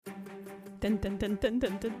Great British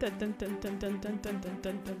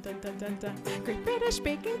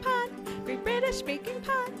Baking Pod, Great British Baking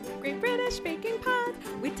Pod, Great British Baking Pod,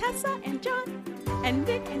 with Tessa and John, and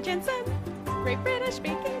Nick and Jensen. Great British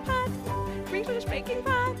Baking Pod, Great British Baking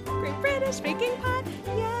Pod, Great British Baking Pod,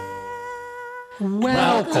 yeah!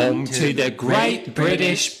 Welcome to the Great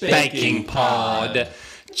British Baking Pod.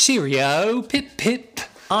 Cheerio, pip pip.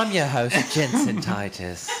 I'm your host, Jensen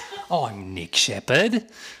Titus. I'm Nick Shepherd.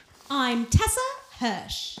 I'm Tessa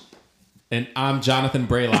Hirsch. And I'm Jonathan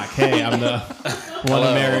Braylock. Hey, I'm the one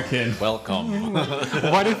American. Welcome.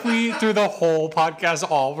 What if we, through the whole podcast,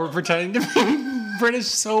 all were pretending to be British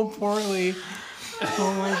so poorly?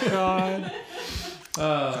 Oh my God.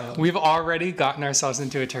 We've already gotten ourselves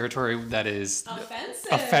into a territory that is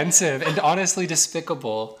offensive and honestly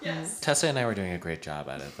despicable. Yes. Tessa and I were doing a great job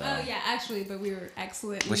at it, though. Oh yeah, actually, but we were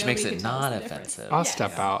excellent. Which makes it not offensive. I'll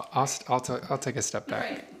step out. I'll take a step back.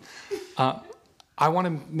 Right. I want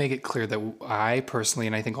to make it clear that I personally,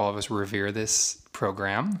 and I think all of us, revere this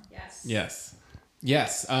program. Yes.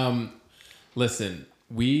 Listen,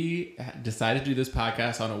 we decided to do this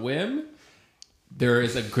podcast on a whim. There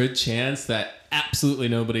is a good chance that absolutely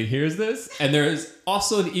nobody hears this. And there is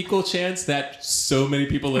also an equal chance that so many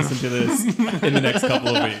people listen to this in the next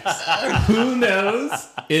couple of weeks. Who knows?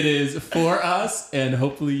 It is for us, and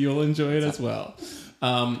hopefully you'll enjoy it as well.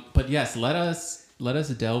 But yes, let us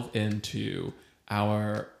delve into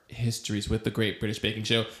our histories with the Great British Baking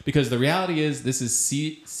Show, because the reality is this is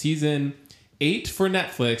season 8 for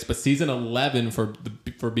Netflix, but season 11 for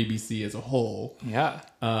BBC as a whole. Yeah.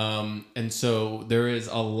 And so there is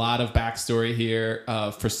a lot of backstory here.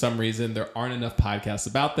 For some reason, there aren't enough podcasts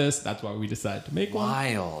about this. That's why we decided to make one.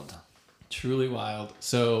 Wild. Truly wild.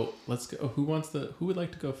 So let's go. Who would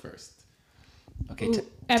like to go first? Okay,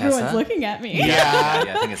 Everyone's Tessa? looking at me. Yeah,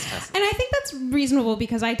 I think it's Tessa. And I think that's reasonable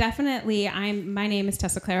because my name is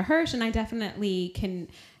Tessa Claire Hirsch, and I definitely can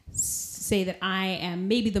say that I am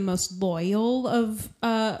maybe the most loyal of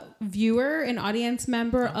viewer and audience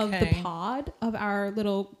member of the pod, of our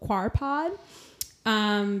little choir pod,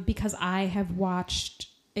 because I have watched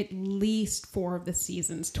at least 4 of the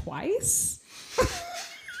seasons twice.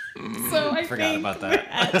 So I forgot think about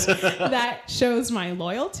that. that shows my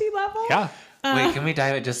loyalty level. Yeah. Wait, can we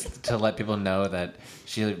dive it just to let people know that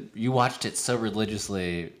you watched it so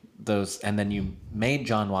religiously, and then you made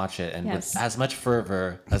John watch it, and with as much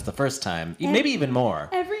fervor as the first time, maybe even more.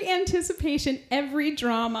 Every anticipation, every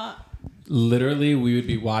drama. Literally, we would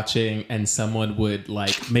be watching, and someone would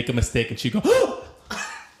like make a mistake, and she'd go, "Oh!"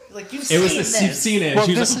 Like you've You've seen it. Well,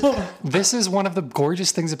 She was like, this is one of the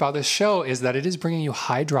gorgeous things about this show, is that it is bringing you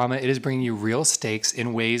high drama. It is bringing you real stakes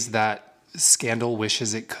in ways that Scandal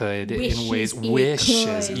wishes it could.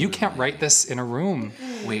 Wishes. You can't write this in a room.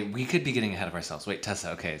 Wait, we could be getting ahead of ourselves. Wait,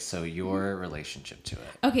 Tessa, okay, so your relationship to it.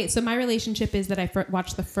 Okay, so my relationship is that I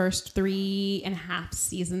watched the first 3.5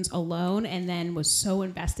 seasons alone, and then was so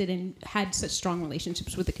invested and had such strong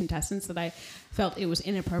relationships with the contestants that I felt it was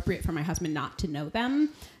inappropriate for my husband not to know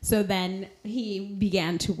them. So then he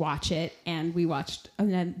began to watch it, and we watched all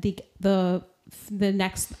of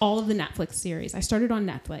the Netflix series. I started on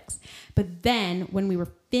Netflix, but then when we were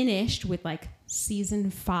finished with like season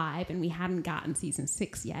 5 and we hadn't gotten season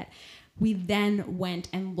 6 yet, we then went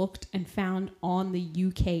and looked and found on the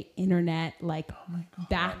UK internet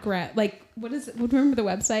background, like what is it? Remember the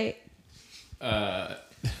website?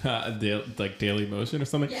 Daily Motion or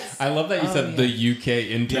something. Yes. I love that you said the UK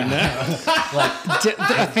internet.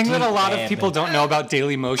 The thing that a lot of people don't know about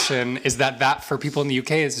Daily Motion is that for people in the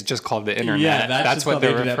UK is just called the internet. Yeah, that's what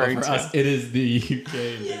they're referring for to. us, it is the UK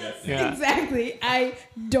internet. Yeah. Exactly. I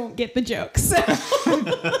don't get the jokes.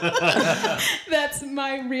 That's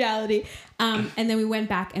my reality. And then we went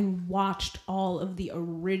back and watched all of the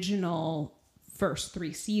original first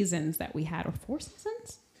 3 seasons that we had, or 4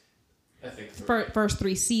 seasons? I think First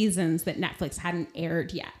 3 seasons that Netflix hadn't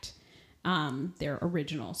aired yet. Their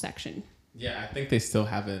original section. Yeah, I think they still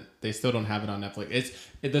haven't. They still don't have it on Netflix. It's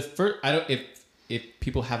the first. I don't. If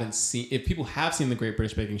people have seen the Great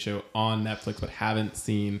British Baking Show on Netflix but haven't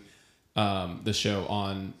seen the show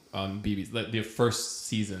on BBC, like the first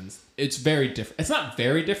seasons, it's very different. It's not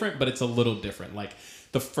very different, but it's a little different. Like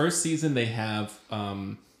the first season, they have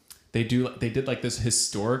they did like this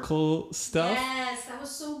historical stuff. Yes, that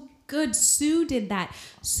was so good. Sue did that.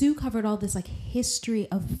 Sue covered all this like history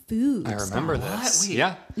of food. I remember stuff. this. Wait.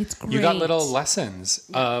 Yeah. It's great. You got little lessons.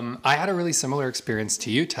 I had a really similar experience to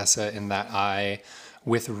you, Tessa, in that I,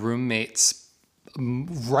 with roommates,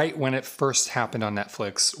 right when it first happened on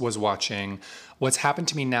Netflix, was watching. What's happened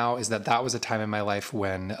to me now is that was a time in my life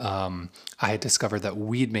when I had discovered that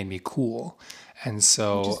weed made me cool. And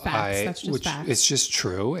so facts. it's just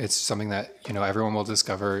true. It's something that, everyone will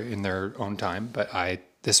discover in their own time. But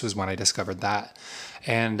this was when I discovered that.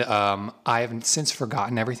 And I have since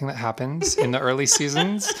forgotten everything that happens in the early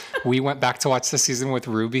seasons. We went back to watch the season with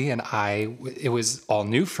Ruby, and it was all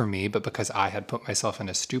new for me, but because I had put myself in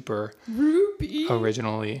a stupor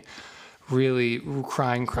originally, really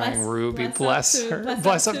crying Ruby. Bless her.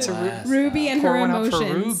 Bless up to Ruby and her emotions. Pour one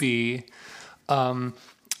out for Ruby.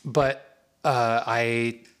 But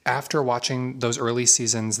after watching those early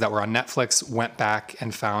seasons that were on Netflix, went back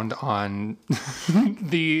and found on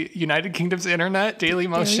the United Kingdom's internet, Daily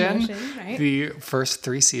Motion, right? the first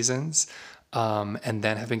 3 seasons, and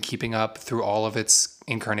then have been keeping up through all of its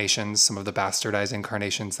incarnations, some of the bastardized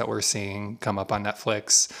incarnations that we're seeing come up on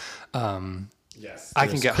Netflix. Yes, I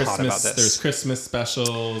can get hot about this. There's Christmas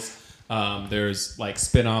specials. There's like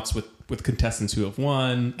spin-offs with contestants who have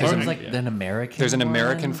won. There's an American. There's an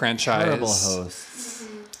American franchise. Terrible hosts.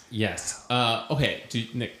 Yes. Okay.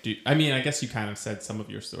 Nick, I guess you kind of said some of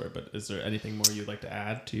your story, but is there anything more you'd like to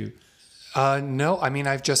add to? No,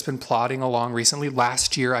 I've just been plodding along recently.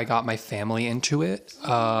 Last year, I got my family into it,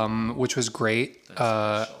 which was great.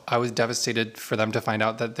 I was devastated for them to find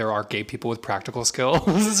out that there are gay people with practical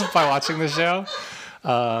skills by watching the show.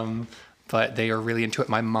 But they are really into it.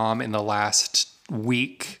 My mom, in the last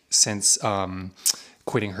week since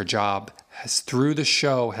quitting her job, through the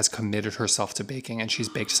show has committed herself to baking, and she's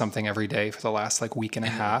baked something every day for the last week and a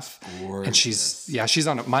half. Gorgeous. And she's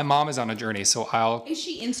on my mom is on a journey. So Is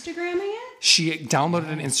she Instagramming it? She downloaded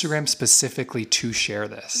an Instagram specifically to share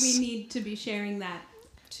this. We need to be sharing that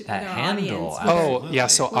to That our handle. audience. Oh, yeah.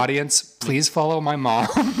 So audience, please follow my mom.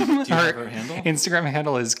 Do you have her handle? Instagram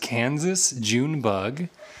handle is Kansas Junebug.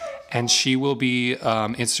 And she will be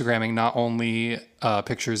Instagramming not only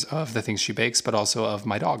pictures of the things she bakes, but also of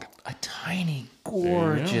my dog. A tiny,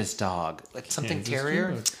 gorgeous dog. Like something Kansas terrier?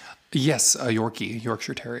 Junebug. Yes, a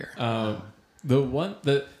Yorkshire Terrier.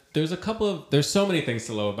 There's so many things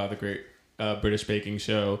to love about the Great British Baking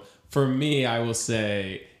Show. For me, I will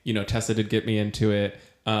say, Tessa did get me into it.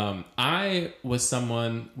 I was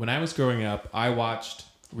someone, when I was growing up, I watched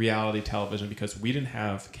reality television because we didn't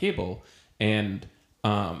have cable. And,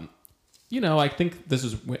 I think this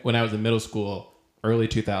was when I was in middle school, early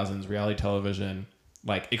 2000s, reality television,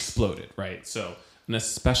 exploded, right? So, and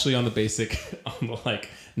especially on the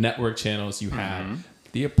network channels, you had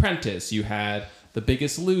The Apprentice, you had The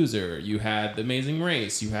Biggest Loser, you had The Amazing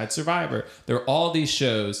Race, you had Survivor. There were all these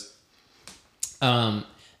shows. And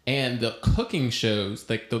the cooking shows,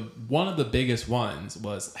 one of the biggest ones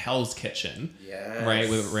was Hell's Kitchen, right,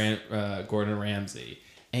 with Gordon Ramsay.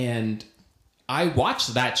 And I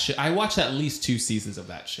watched that show. I watched at least 2 seasons of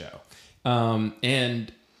that show.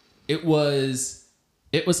 And it was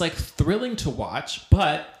thrilling to watch,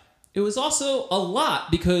 but it was also a lot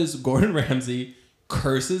because Gordon Ramsay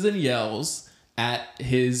curses and yells at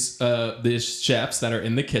the chefs that are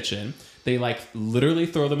in the kitchen. They literally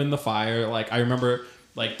throw them in the fire. I remember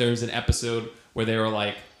there's an episode where they were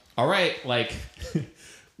like, all right,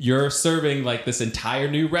 you're serving this entire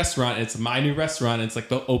new restaurant. It's my new restaurant. It's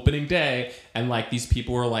the opening day. And these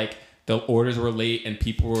people were the orders were late and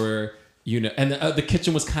people were, and the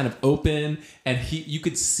kitchen was kind of open and you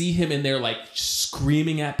could see him in there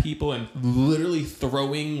screaming at people and literally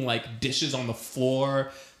throwing dishes on the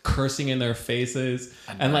floor, cursing in their faces.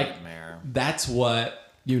 And that's what,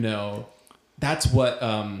 what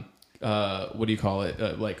do you call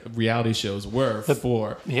it? Reality shows were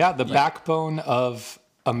for. Yeah, the backbone of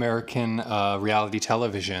American reality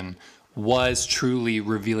television was truly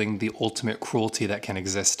revealing the ultimate cruelty that can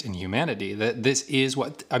exist in humanity. That this is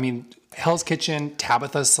what Hell's Kitchen,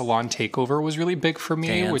 Tabitha's Salon Takeover was really big for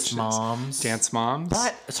me. Dance Moms.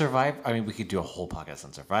 But Survivor, we could do a whole podcast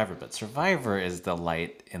on Survivor, but Survivor is the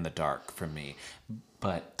light in the dark for me.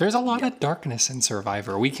 But there's a lot of darkness in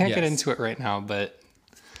Survivor. We can't get into it right now, but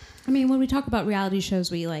when we talk about reality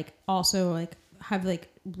shows, we also have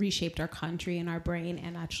reshaped our country and our brain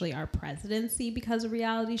and actually our presidency because of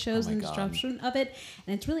reality shows and disruption of it.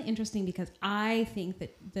 And it's really interesting because I think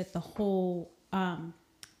that the whole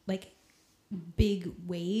big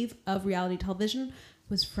wave of reality television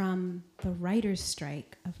was from the writers'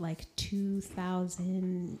 strike of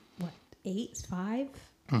 2008, 5?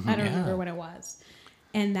 I don't remember when it was.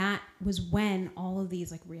 And that was when all of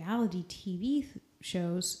these reality TV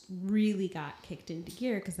shows really got kicked into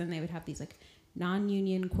gear, because then they would have these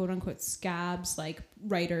non-union quote unquote scabs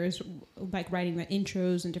writers writing the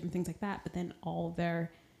intros and different things like that, but then all of their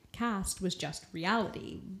cast was just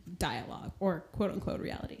reality dialogue or quote unquote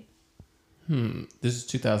reality. This is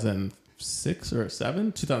 2006 or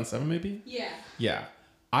 7? 2007 maybe? Yeah. Yeah.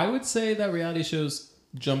 I would say that reality shows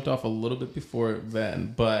jumped off a little bit before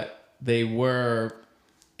then, but it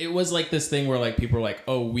was like this thing where like people were like,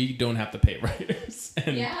 oh, we don't have to pay writers.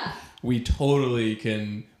 And we totally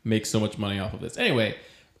can make so much money off of this. Anyway,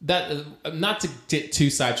 that not to get too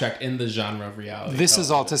sidetracked in the genre of reality. This is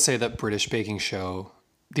all to say that British Baking Show,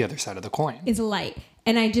 the other side of the coin, is light.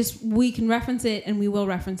 And we can reference it and we will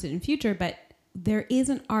reference it in future, but there is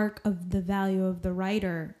an arc of the value of the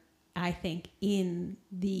writer, I think, in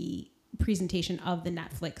the presentation of the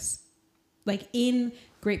Netflix. Like in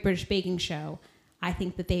Great British Baking Show, I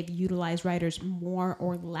think that they've utilized writers more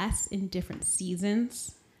or less in different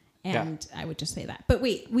seasons. And I would just say that. But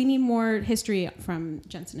wait, we need more history from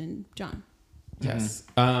Jensen and John. Yes.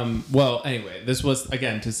 Well, anyway, this was,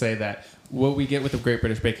 again, to say that what we get with the Great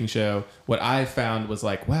British Baking Show, what I found was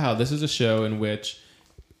like, wow, this is a show in which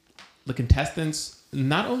the contestants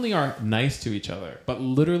not only are nice to each other, but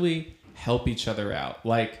literally help each other out.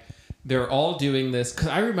 Like, they're all doing this. Because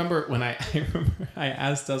I remember when I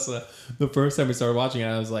asked Tessa the first time we started watching it,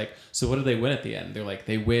 I was like, so what do they win at the end? They're like,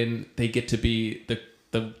 they get to be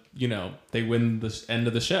they win the end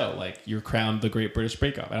of the show. Like, you're crowned the Great British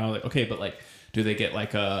Bake Off. And I was like, okay, but like, do they get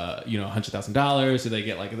like $100,000? Do they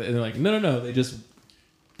get like, and they're like, no, they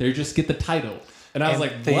just get the title. And I was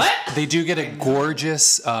like, what? They do get a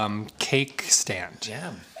gorgeous cake stand.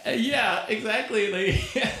 Yeah. Yeah, exactly.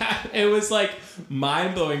 Like, it was like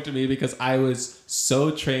mind blowing to me because I was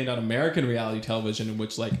so trained on American reality television in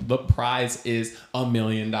which like the prize is $1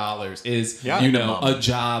 million, is a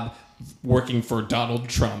job working for Donald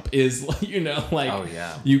Trump, is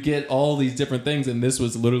you get all these different things, and this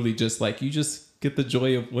was literally just like you just get the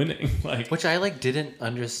joy of winning, like, which I like didn't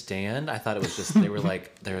understand. I thought it was just they were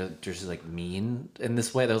like they're just like mean in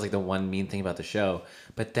this way. That was like the one mean thing about the show.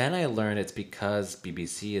 But then I learned it's because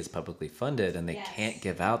BBC is publicly funded and they can't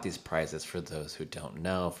give out these prizes. For those who don't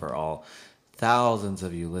know, for all thousands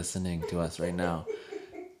of you listening to us right now,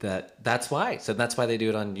 that's why. So that's why they do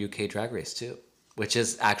it on UK Drag Race too, which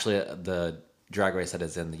is actually the drag race that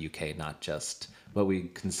is in the UK, not just what we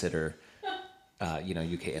consider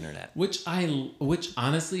UK internet. Which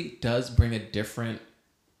honestly does bring a different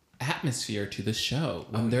atmosphere to the show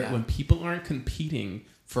when people aren't competing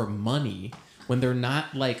for money, when they're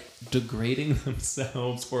not like degrading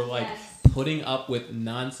themselves or like putting up with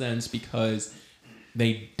nonsense because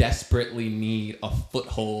they desperately need a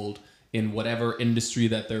foothold in whatever industry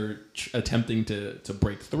that they're attempting to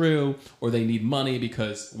break through, or they need money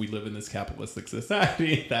because we live in this capitalistic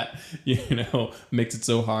society that, makes it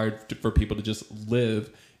so hard for people to just live.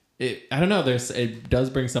 I don't know. It does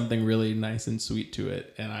bring something really nice and sweet to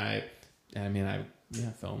it. And I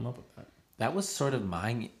fell in love with that. That was sort of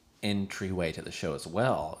my entryway to the show as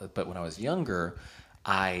well. But when I was younger,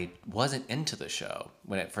 I wasn't into the show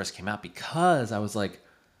when it first came out because I was like,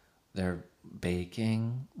 they're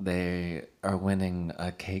baking, they are winning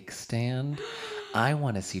a cake stand. I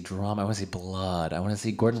want to see drama. I want to see blood. I want to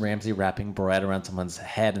see Gordon Ramsay wrapping bread around someone's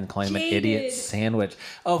head and calling him an idiot sandwich.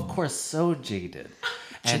 Oh, of course, so jaded.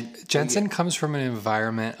 And Jensen comes from an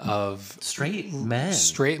environment of straight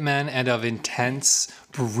men and of intense,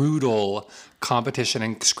 brutal competition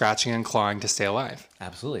and scratching and clawing to stay alive.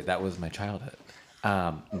 Absolutely. That was my childhood.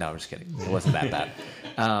 No, I'm just kidding. It wasn't that bad.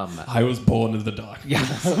 I was born in the dark. Yeah,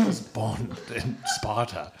 I was born in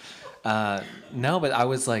Sparta. No, but I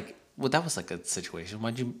was like, well, that was like a situation.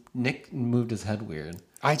 Nick moved his head weird.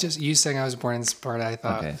 You saying I was born in Sparta, I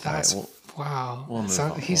thought, okay, that's, wow. We'll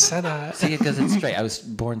He said that. See, because it's straight. I was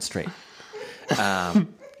born straight.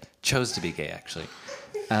 Chose to be gay, actually.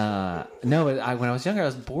 No, but when I was younger, I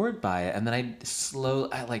was bored by it. And then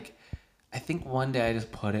I think one day I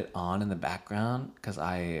just put it on in the background because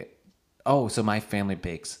so my family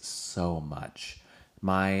bakes so much.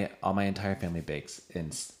 All my entire family bakes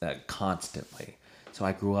constantly. So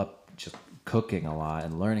I grew up just cooking a lot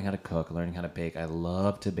and learning how to cook, learning how to bake. I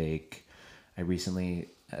love to bake. I recently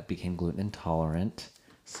became gluten intolerant.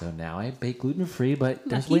 So now I bake gluten-free, but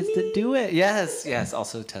there's ways to do it. Yes.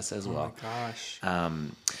 Also Tessa as well. Oh my gosh.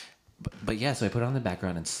 But yeah, so I put it on the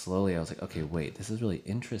background and slowly I was like, okay, wait, this is really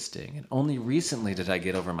interesting. And only recently did I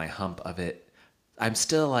get over my hump of it. I'm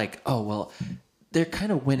still like, oh, well, they're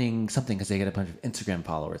kind of winning something because they get a bunch of Instagram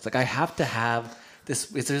followers. Like I have to have this,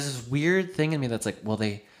 there's this weird thing in me that's like, well,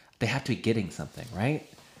 they have to be getting something, right?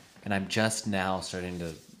 And I'm just now starting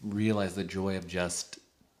to realize the joy of just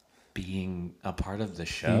being a part of the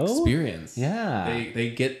show. The experience. Yeah. They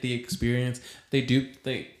get the experience.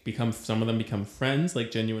 Some of them become friends,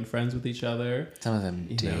 like genuine friends with each other. Some of them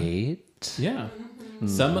date. Yeah.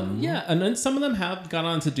 And then some of them have gone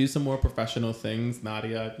on to do some more professional things.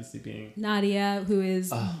 Nadia, obviously being Nadia, who is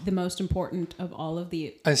the most important of all of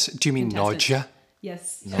the. Do you mean Nadia?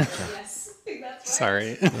 Yes. Yes. I think that's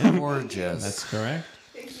right. Sorry. Gorgeous. That's correct.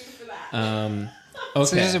 Thank you for that. So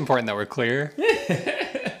Okay. it's important that we're clear.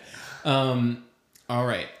 All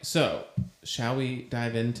right. So, shall we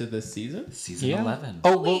dive into this season? Season Yeah. 11.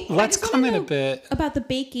 Oh, well, Wait, I let's just come wanna in a know bit. about the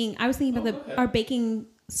baking. I was thinking about our baking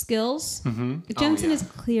skills. Jensen is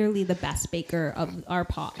clearly the best baker of our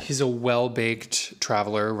pod. He's a well-baked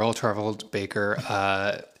traveler, well-traveled baker.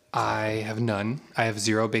 I have none. I have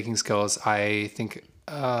zero baking skills. I think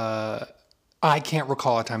I can't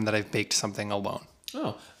recall a time that I've baked something alone.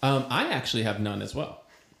 Oh, I actually have none as well.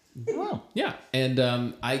 Wow. Yeah. And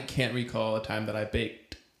I can't recall a time that I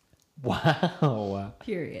baked. Wow.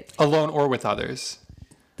 Period. Alone or with others.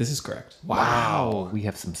 This is correct. Wow. We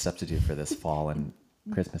have some stuff to do for this fall and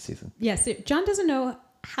Christmas season. Yes, John doesn't know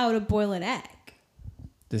how to boil an egg.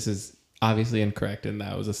 This is obviously incorrect, and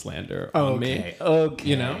that was a slander on me. Okay.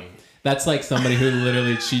 You know? That's like somebody who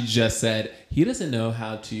literally, she just said, he doesn't know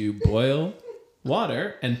how to boil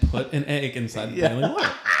water and put an egg inside the boiling water.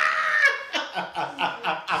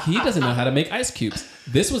 He doesn't know how to make ice cubes.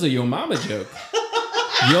 This was a Yo Mama joke.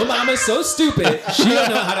 Yo Mama's so stupid, she don't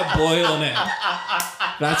know how to boil an egg.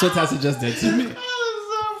 That's what Tessa just did to me.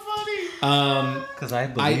 Because I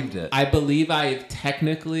believed it. I believe I have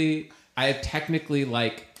technically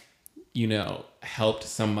like, you know, helped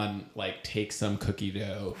someone like take some cookie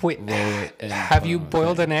dough. Wait, roll it, and have put you on a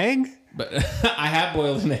boiled thing. an egg? But I have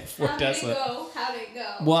boiled an egg for Tessa. How did it go?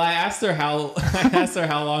 Well, I asked her how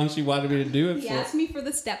long she wanted me to do it He for. asked me for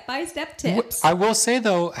the step-by-step tips. I will say,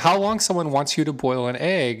 though, how long someone wants you to boil an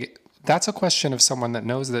egg, that's a question of someone that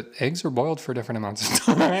knows that eggs are boiled for different amounts of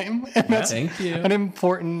time. And that's Thank you. an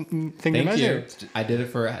important thing to Thank measure. you. I did it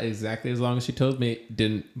for exactly as long as she told me.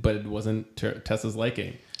 But it wasn't Tessa's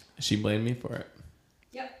liking. She blamed me for it.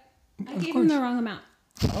 Yep. I gave him the wrong amount.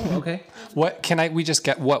 Oh, okay. We just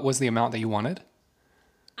get what was the amount that you wanted?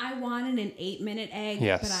 I wanted an 8-minute egg,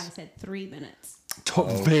 Yes. but I said 3 minutes.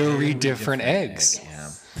 Very different eggs. Yeah.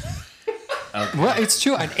 Well, it's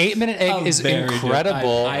true. An 8-minute egg is Very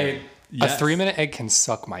incredible. different. A Yes. 3-minute egg can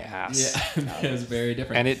suck my ass. Yeah, it's very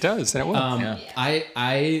different. And it does, and it will.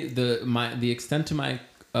 The extent to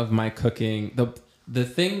my cooking, the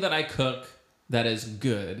thing that I cook that is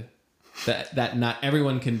good, that not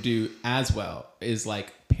everyone can do as well, is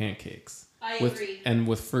like pancakes. I with, agree. and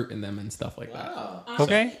with fruit in them and stuff like that.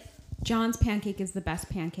 Okay. John's pancake is the best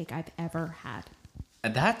pancake I've ever had.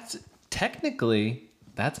 And that's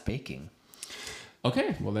baking.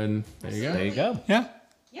 Okay, well then there you go. There you go. Yeah.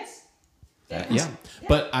 Yes. Yeah.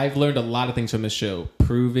 But I've learned a lot of things from this show.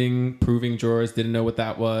 Proving drawers, didn't know what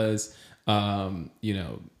that was. You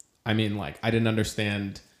know, I mean, like, I didn't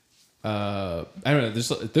understand. I don't know.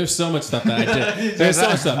 There's so much stuff that I did. There's so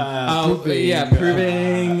much stuff.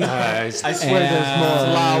 Proving. I swear there's more.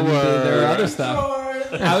 Flour. There are other stuff.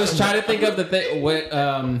 I was trying to think of the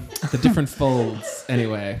different folds.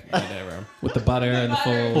 Anyway, whatever. With the butter and the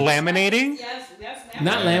folds. Laminating? Yes.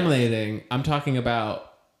 Not laminating. I'm talking about.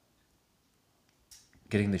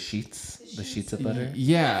 Getting the sheets of butter.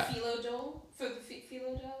 Yeah. Phyllo dough for the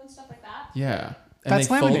phyllo dough and stuff like that. Yeah. And That's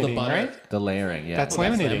they fold the laminating, butter. right? The layering, yeah. That's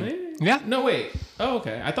That's laminating. laminating? Yeah. No, wait. Oh,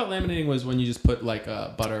 okay. I thought laminating was when you just put like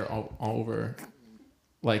butter all over,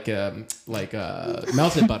 like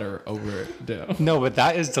melted butter over dough. No, but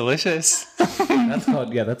that is delicious. That's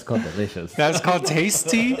called delicious. That's called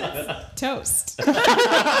tasty. Toast.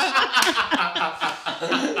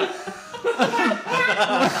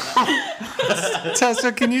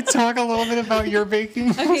 Tessa, can you talk a little bit about your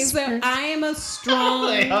baking? Okay, so I am a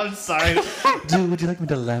strong. I'm sorry. Dude, would you like me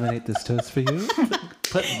to laminate this toast for you?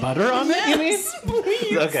 Put butter on it, you mean?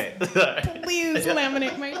 Please, Okay. please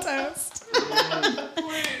laminate my toast.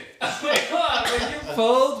 Wait,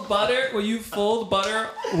 hold on. When you fold butter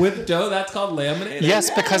with dough, that's called laminating? Yes,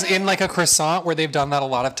 because in like a croissant where they've done that a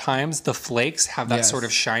lot of times, the flakes have that Yes. sort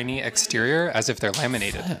of shiny exterior as if they're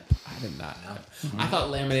laminated. I did not know. I thought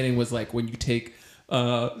laminating was like when you take,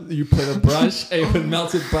 you put a brush with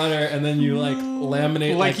melted butter and then you like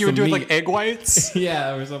laminate Like you would some do with meat. like egg whites.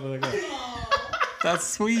 Yeah, or something like that. That's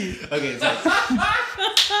sweet. Okay, so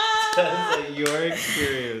your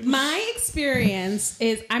experience. My experience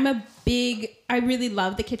is I really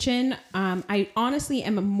love the kitchen. I honestly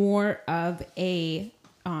am more of a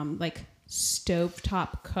like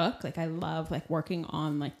stovetop cook. Like I love like working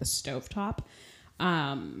on like the stovetop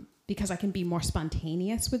because I can be more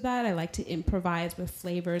spontaneous with that. I like to improvise with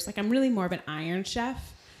flavors. Like I'm really more of an Iron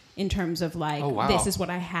Chef in terms of like, this is what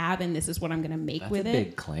I have and this is what I'm going to make with it. That's a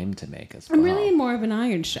big claim to make as well. I'm really more of an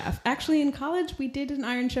Iron Chef. Actually, in college, we did an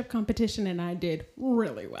Iron Chef competition and I did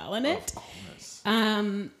really well in it. Of course.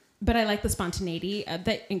 But I like the spontaneity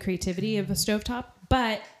and creativity of a stovetop.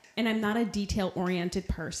 And I'm not a detail-oriented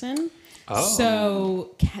person. Oh.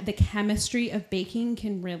 So the chemistry of baking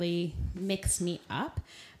can really mix me up.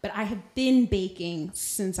 But I have been baking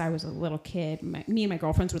since I was a little kid. Me and my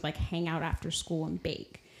girlfriends would like hang out after school and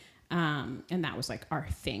bake. And that was like our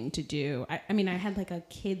thing to do. I mean, I had like a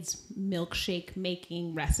kid's milkshake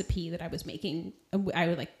making recipe that I was making. I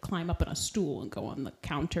would like climb up on a stool and go on the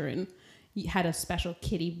counter and had a special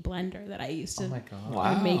kiddie blender that I used to make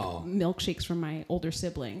milkshakes for my older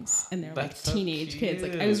siblings, and they're like teenage kids.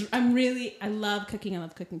 Like I love cooking. I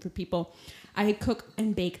love cooking for people. I cook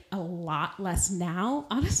and bake a lot less now,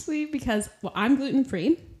 honestly, because I'm gluten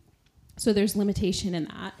free, so there's limitation in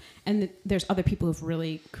that, and there's other people who've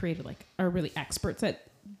really created are really experts at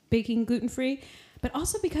baking gluten free, but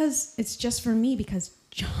also because it's just for me because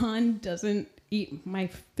John doesn't eat my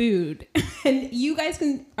food. And you guys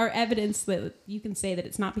are evidence that you can say that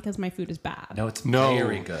it's not because my food is bad. No, it's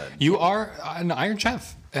very good. You are an Iron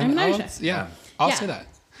Chef. And I'm an Iron Chef. Yeah, I'll say that.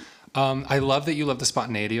 I love that you love the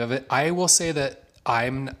spontaneity of it. I will say that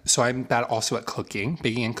I'm bad also at cooking,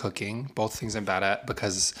 baking and cooking, both things I'm bad at,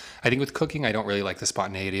 because I think with cooking, I don't really like the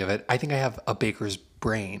spontaneity of it. I think I have a baker's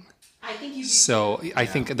brain. I think you do. So I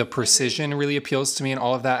think the precision really appeals to me and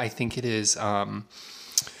all of that. I think it is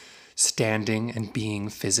standing and being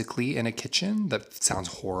physically in a kitchen. That sounds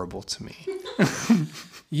horrible to me.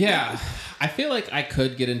 Yeah, I feel like I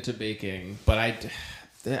could get into baking, but I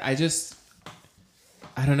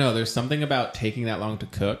don't know. There's something about taking that long to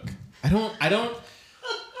cook. I don't.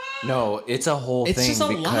 No, it's a whole thing. It's just a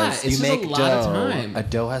lot. It's you just make a lot dough. of time. A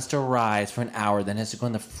dough has to rise for an hour, then has to go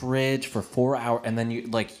in the fridge for 4 hours, and then you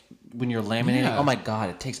like when you're laminating. Oh my god,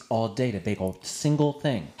 it takes all day to bake a single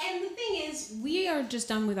thing. And the thing is, we are just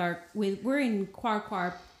done we're in Quar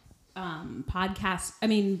podcast. I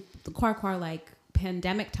mean, the Quar like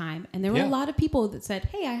pandemic time, and there were a lot of people that said,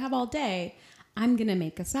 "Hey, I have all day. I'm gonna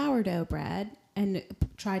make a sourdough bread and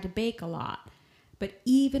try to bake a lot." But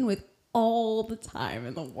even with all the time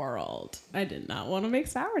in the world, I did not want to make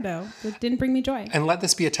sourdough. It didn't bring me joy. And let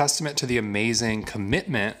this be a testament to the amazing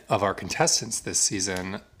commitment of our contestants this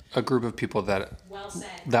season. A group of people that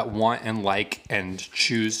want and like and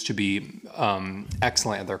choose to be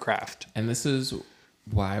excellent at their craft. And this is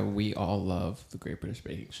why we all love the Great British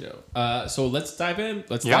Baking Show. So let's dive in.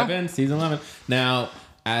 Dive in. Season 11. Now,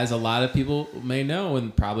 as a lot of people may know,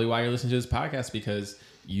 and probably why you're listening to this podcast, because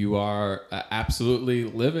you are absolutely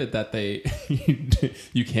livid that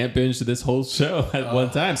you can't binge this whole show at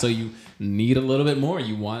one time. So you need a little bit more.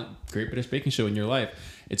 You want Great British Baking Show in your life.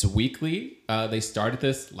 It's weekly. They started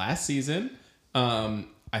this last season.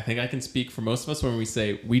 I think I can speak for most of us when we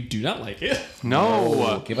say we do not like it.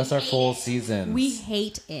 No. Give us our full season. We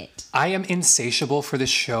hate it. I am insatiable for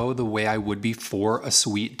this show the way I would be for a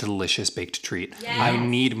sweet, delicious baked treat. Yes. I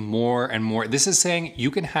need more and more. This is saying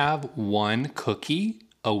you can have one cookie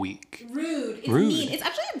a week. Rude. It's mean. It's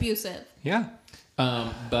actually abusive. Yeah.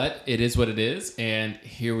 But it is what it is, and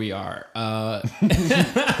here we are.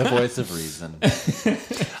 The voice of reason.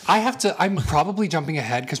 I'm probably jumping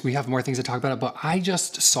ahead because we have more things to talk about, but I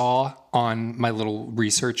just saw on my little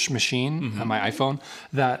research machine on my iPhone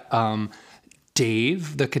that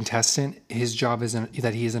Dave, the contestant, his job is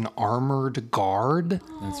that he is an armored guard.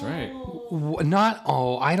 That's right.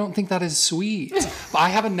 I don't think that is sweet.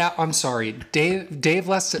 I'm sorry. Dave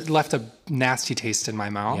left a nasty taste in my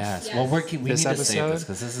mouth. Yes. Well, we need to save this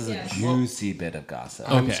because this is a juicy bit of gossip.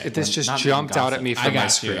 Okay. This just jumped out at me from my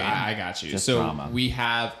screen. I got you. Just so drama. We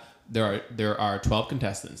have there are 12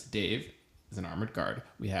 contestants. Dave is an armored guard.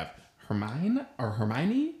 We have Hermione.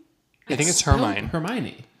 I think it's Hermione.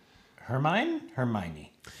 Hermione.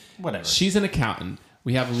 Whatever. She's an accountant.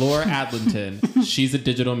 We have Laura Adlington. She's a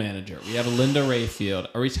digital manager. We have Linda Rayfield,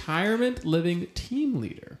 a retirement living team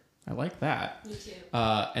leader. I like that. Me too.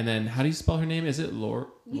 And then, how do you spell her name? Is it Laura?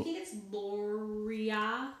 We think it's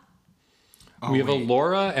Loria. We have a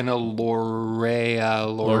Laura and a Lorea.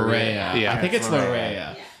 Yeah, I think it's Lorea.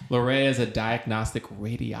 Yeah. Lorea is a diagnostic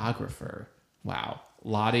radiographer. Wow.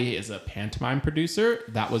 Lottie is a pantomime producer.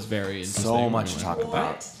 That was very interesting. So much to talk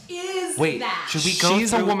about. Wait, that? Should we go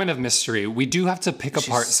She's a woman of mystery. We do have to pick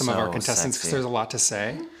apart some of our contestants because there's a lot to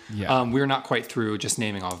say. Yeah. We're not quite through just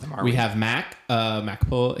naming all of them, are we? We have Mac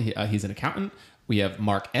Poole. He's an accountant. We have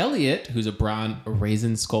Mark Elliott, who's a bronze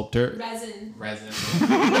raisin sculptor. Resin.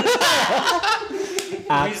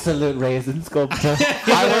 absolute raisin sculptor.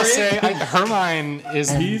 I will say her mind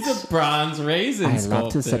is. He's a bronze raisin sculptor. I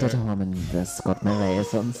love to sit at home and sculpt my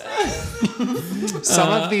raisins.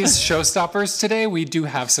 Some of these showstoppers today, we do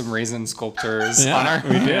have some raisin sculptors on our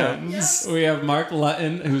hands. We have Mark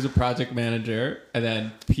Lutton, who's a project manager, and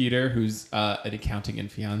then Peter, who's an accounting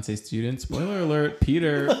and fiance student. Spoiler alert,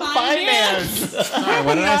 Peter. Finance. Sorry,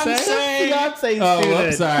 what did I say? Fiance student. Oh,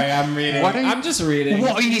 whoops, sorry, I'm reading. I'm just reading.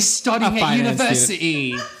 What are you studying at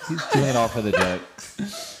university? He's doing it all for the joke.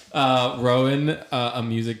 Rowan, a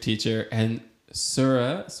music teacher, and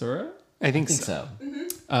Sura, I think so.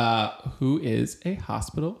 Who is a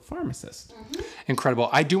hospital pharmacist. Incredible.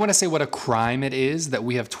 I do want to say what a crime it is that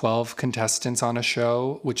we have 12 contestants on a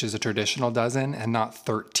show, which is a traditional dozen, and not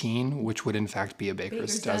 13, which would in fact be a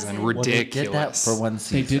baker's dozen. Ridiculous. Well, they did that for one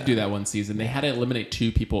season. They did do that one season. They had to eliminate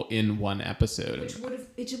 2 people in one episode.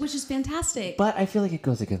 Which is fantastic. But I feel like it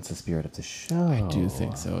goes against the spirit of the show. I do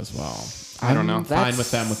think so as well. I don't know. I'm fine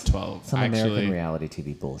with them with 12. Some American reality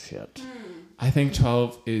TV bullshit. I think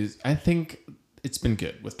 12 is... I think it's been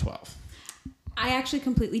good with 12. I actually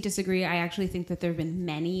completely disagree. I actually think that there have been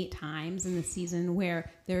many times in the season where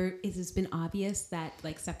it's been obvious that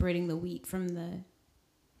like separating the wheat from the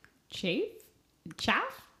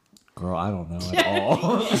chaff. Girl, I don't know at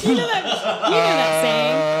all. You know that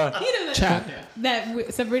saying. You know that Chaff.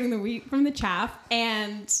 Separating the wheat from the chaff,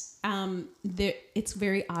 and it's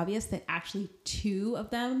very obvious that actually 2 of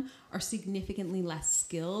them are significantly less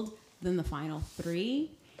skilled than the final 3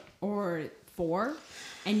 or 4.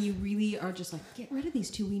 And you really are just like, get rid of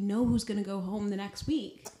these 2. We know who's going to go home the next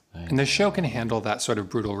week. And the show can handle that sort of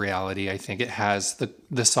brutal reality. I think it has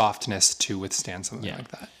the softness to withstand something like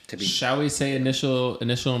that. Shall we say initial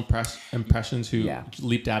impressions who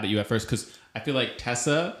leaped out at you at first? Because I feel like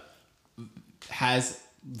Tessa has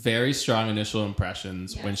very strong initial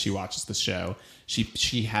impressions when she watches the show.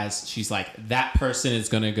 She's like, that person is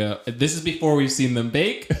gonna go. This is before we've seen them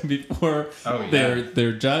bake, before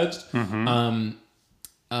they're judged.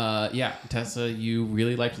 Tessa, you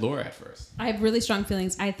really liked Laura at first. I have really strong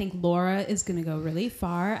feelings. I think Laura is going to go really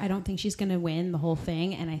far. I don't think she's going to win the whole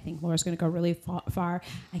thing, and I think Laura's going to go really far.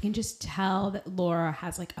 I can just tell that Laura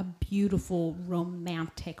has like a beautiful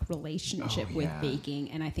romantic relationship with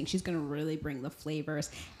baking, and I think she's going to really bring the flavors.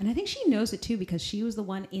 And I think she knows it too because she was the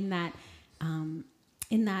one in that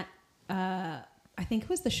I think it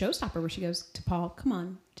was the showstopper where she goes to Paul, "Come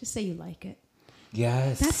on, just say you like it."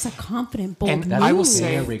 Yes. That's a confident, bold and move. I will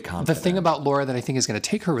say, the thing about Laura that I think is going to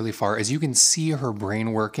take her really far is you can see her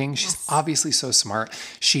brain working. She's obviously so smart.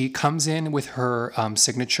 She comes in with her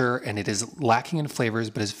signature, and it is lacking in flavors,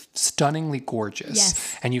 but is stunningly gorgeous.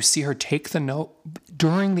 Yes. And you see her take the note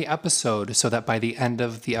during the episode so that by the end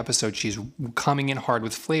of the episode, she's coming in hard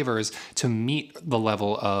with flavors to meet the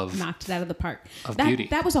level of... knocked it out of the park. Beauty.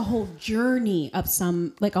 That was a whole journey of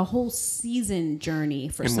a whole season journey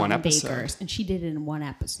for some bakers. And she did it in one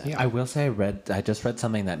episode. Yeah. I will say I just read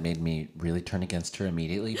something that made me really turn against her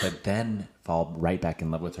immediately, but then fall right back in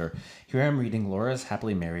love with her. Here I'm reading, Laura is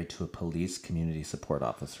happily married to a police community support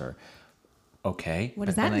officer. Okay. What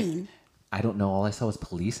does that mean? I don't know. All I saw was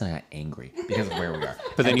police and I got angry because of where we are.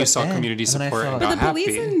 But then you saw community support and got happy.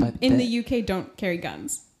 But the police in the UK don't carry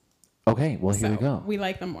guns. Okay, well, here we go. We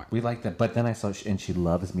like them more. We like them. But then I saw, and she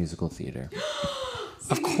loves musical theater.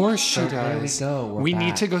 Of course she does. There we go. We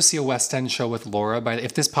need to go see a West End show with Laura. But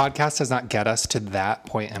if this podcast does not get us to that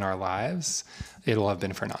point in our lives, it'll have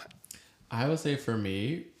been for naught. I would say for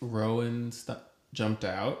me, Rowan jumped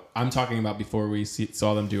out. I'm talking about before we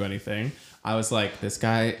saw them do anything. I was like, this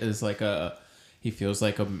guy is like he feels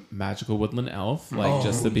like a magical woodland elf,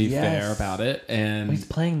 just to be fair about it. And he's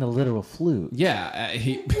playing the literal flute. Yeah,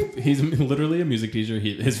 he's literally a music teacher.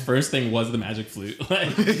 His first thing was the magic flute.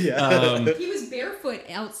 He was barefoot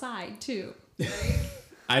outside too. Right?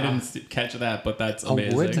 I didn't catch that, but that's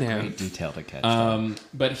amazing. That's a great detail to catch.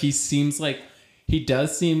 But he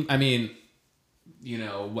does seem. I mean,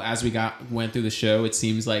 as we went through the show, it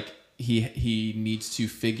seems like he needs to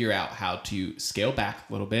figure out how to scale back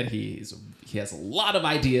a little bit. He has a lot of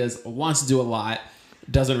ideas, wants to do a lot,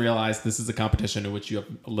 doesn't realize this is a competition in which you have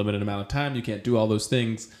a limited amount of time. You can't do all those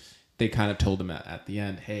things. They kind of told him at the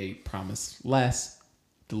end, hey, promise less,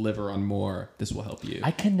 deliver on more. This will help you.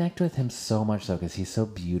 I connect with him so much though because he's so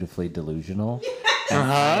beautifully delusional. And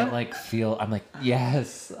I'm like,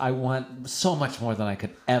 yes, I want so much more than I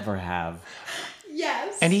could ever have.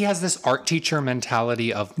 Yes. And he has this art teacher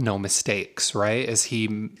mentality of no mistakes, right? As he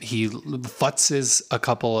futzes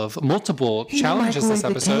multiple challenges this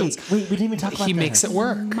episode. Wait, we didn't even talk about He makes it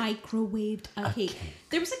work. Microwaved a cake.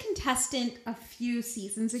 There was a contestant a few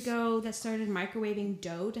seasons ago that started microwaving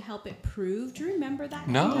dough to help it prove. Do you remember that?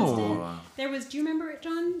 No. Contestant? Do you remember it,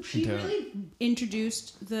 John? She really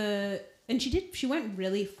introduced and she went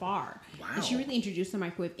really far. Wow. And she really introduced the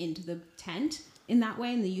microwave into the tent in that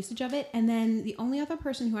way, and the usage of it. And then the only other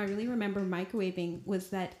person who I really remember microwaving was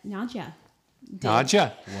that Nadia.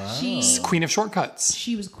 Nadia. Wow. She's queen of shortcuts.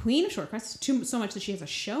 She was queen of shortcuts, so much that she has a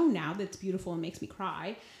show now that's beautiful and makes me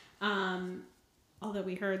cry. Although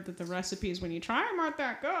we heard that the recipes, when you try them, aren't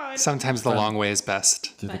that good. Sometimes the long way is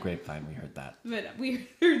best. Through the grapevine, we heard that. But we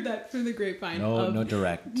heard that through the grapevine. No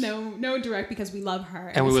direct. No direct, because we love her.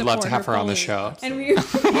 And we would love to have her on the show. And we know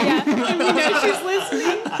she's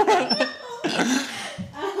listening.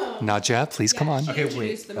 Nadia, please come on. Okay,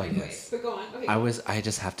 wait. The microwave. But go on. Okay. I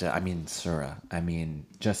just have to, Surah.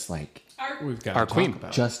 Just like... We've got our to queen. talk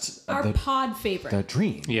about just... Our pod favorite. The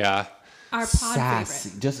dream. Yeah. Our pod sass,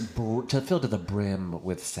 favorite. just filled to the brim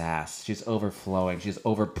with sass. She's overflowing. She's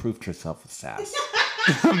overproofed herself with sass.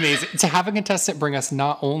 Amazing. To have a contestant bring us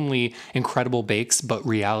not only incredible bakes, but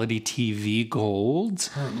reality TV gold.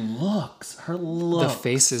 Her looks. The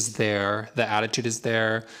face is there. The attitude is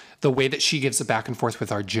there. The way that she gives it back and forth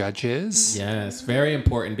with our judges. Yes, very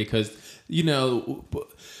important because, I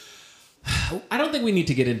don't think we need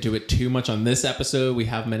to get into it too much on this episode. We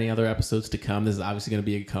have many other episodes to come. This is obviously going to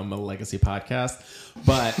become a legacy podcast.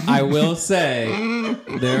 But I will say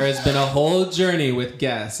there has been a whole journey with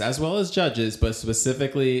guests as well as judges, but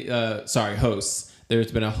specifically, hosts.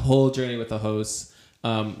 There's been a whole journey with the hosts.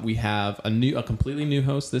 We have a completely new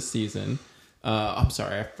host this season. I'm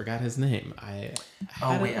sorry, I forgot his name. I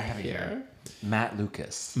have it here. Matt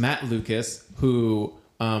Lucas, who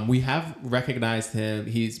we have recognized him.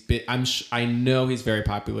 He's been, I know he's very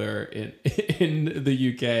popular in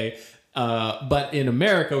the UK, but in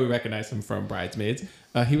America we recognize him from Bridesmaids.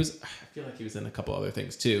 I feel like he was in a couple other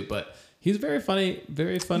things too, but he's very funny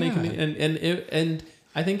comedian, and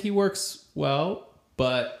I think he works well.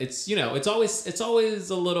 But it's it's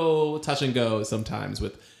always a little touch and go sometimes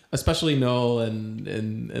with. Especially Noel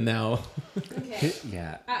and now. Okay.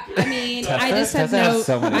 Yeah. I just have no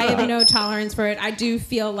tolerance for it. I just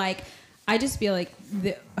feel like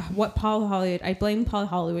what Paul Hollywood. I blame Paul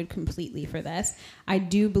Hollywood completely for this. I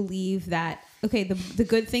do believe that. Okay, the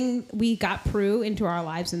good thing we got Prue into our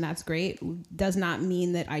lives, and that's great, does not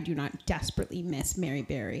mean that I do not desperately miss Mary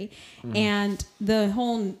Berry. Mm. And the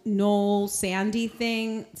whole Noel Sandy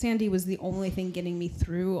thing, Sandy was the only thing getting me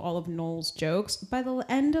through all of Noel's jokes. By the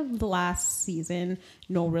end of the last season,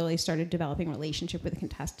 Noel really started developing a relationship with the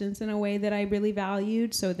contestants in a way that I really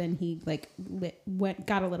valued. So then he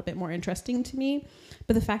got a little bit more interesting to me.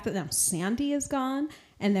 But the fact that now Sandy is gone,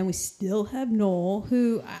 and then we still have Noel,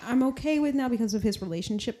 who I'm okay with now because of his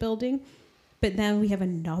relationship building. But then we have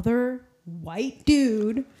another white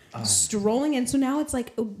dude strolling in. So now it's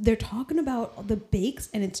like they're talking about the bakes,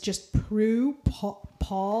 and it's just Prue,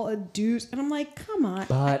 Paul, a Deuce. And I'm like, come on.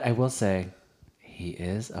 But I will say, he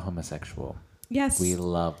is a homosexual. Yes. We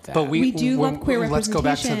love that. But we do love queer Let's representation. go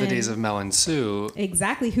back to the days of Mel and Sue.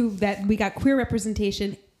 Exactly. We got queer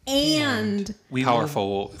representation and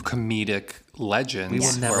powerful comedic legends. We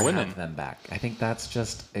will never women. have them back. I think that's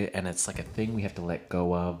just, and it's like a thing we have to let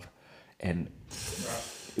go of. And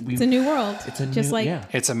it's a new world. It's a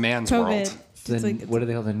man's COVID. world. What do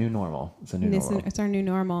they call the new normal? It's a new normal. It's our new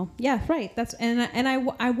normal. Yeah, right. That's and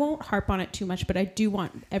I won't harp on it too much, but I do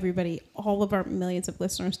want everybody, all of our millions of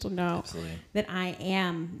listeners, to know that I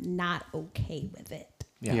am not okay with it.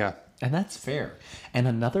 Yeah. And that's fair. And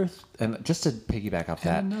and just to piggyback off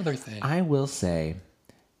that, another thing, I will say,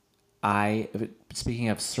 speaking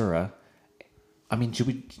of Surah, should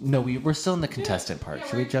we? No, we're still in the contestant part.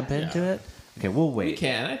 Should we jump into it? Okay, we'll wait. We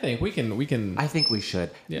can. I think we can. I think we should.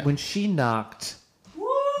 Yeah. When she knocked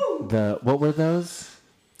what were those?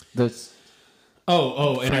 Those.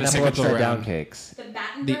 And pineapple upside down cakes.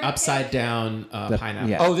 The upside down pineapple.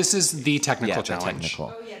 Yeah. Oh, this is the technical challenge.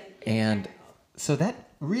 Technical. And so that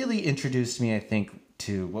really introduced me, I think,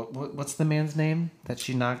 to what's the man's name that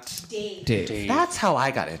she knocked? Dave. That's how I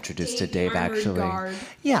got introduced to Dave, actually. Guard.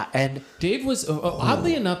 Yeah, and Dave was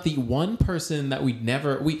oddly enough the one person that we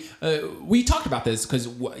talked about this because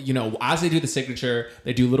as they do the signature,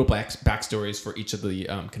 they do little backstories for each of the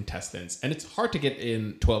contestants, and it's hard to get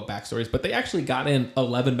in 12 backstories, but they actually got in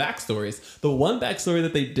 11 backstories. The one backstory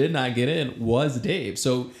that they did not get in was Dave,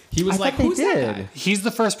 so he was who's that guy? He's the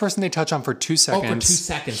first person they touch on for 2 seconds. For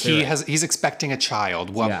 2 seconds, He's expecting a child.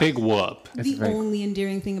 wild. Well, big whoop. The only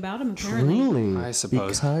endearing thing about him, apparently. Truly, I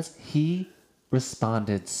suppose. because he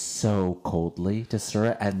responded so coldly to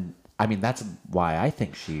Sura, and I mean that's why I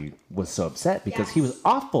think she was so upset because he was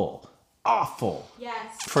awful. Yes.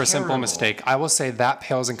 For a simple mistake, I will say that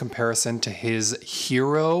pales in comparison to his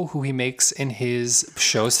hero who he makes in his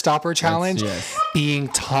Showstopper challenge, being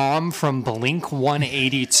Tom from Blink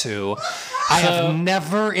 182. I have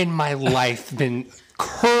never in my life been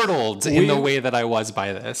curdled in the way that I was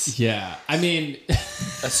by this. Yeah, I mean,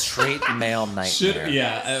 A straight male nightmare.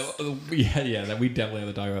 that we definitely have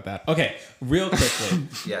to talk about that. Okay, real quickly.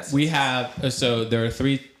 Yes. We have so there are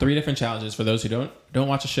three different challenges for those who don't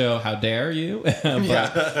watch the show. How dare you?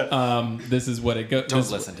 But this is what it goes.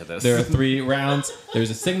 Don't listen to this. There are 3 rounds.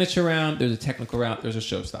 There's a signature round. There's a technical round. There's a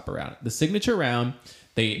showstopper round. The signature round,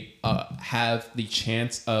 they have the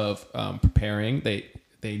chance of preparing.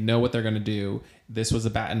 They know what they're going to do. This was a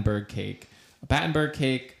Battenberg cake. A Battenberg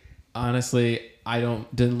cake, honestly,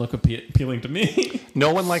 didn't look appealing to me.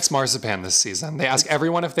 No one likes marzipan this season. They ask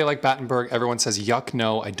everyone if they like Battenberg. Everyone says, yuck,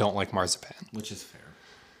 no, I don't like marzipan. Which is fair.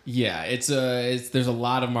 Yeah, there's a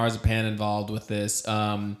lot of marzipan involved with this.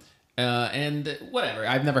 And whatever.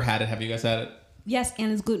 I've never had it. Have you guys had it? Yes,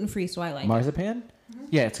 and it's gluten-free, so I like it. Marzipan?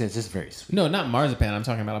 Yeah, it's just very sweet. No, not marzipan. I'm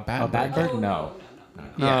talking about a Battenberg. Battenberg? No.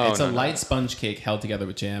 Yeah, it's a light sponge cake held together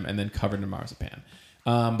with jam and then covered in marzipan.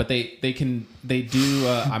 But they do.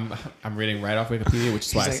 I'm reading right off Wikipedia, which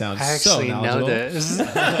is why I sound so knowledgeable. Know this.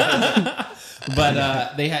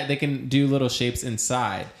 But they can do little shapes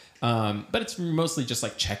inside. But it's mostly just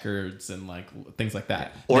like checkers and like things like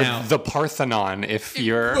that. Or now, the Parthenon, if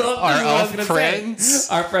you're our our elf friends.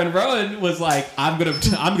 Our friend Rowan was like, I'm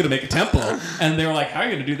gonna make a temple, and they were like, how are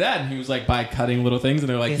you gonna do that? And he was like, by cutting little things, and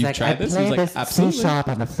they're like, you've tried this? He was like, absolutely. sharp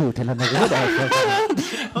on the flute and on the wood.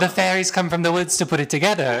 The fairies come from the woods to put it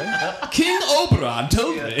together. King Oberon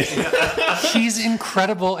told me. He's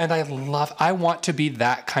incredible, and I want to be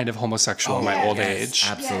that kind of homosexual in my old age.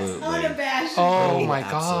 Absolutely. Unabashed. Oh my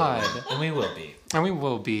God. And we will be. And we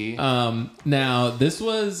will be. Now this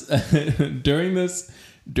was during this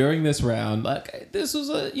round. Like this was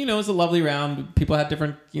it was a lovely round. People had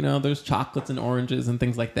different there's chocolates and oranges and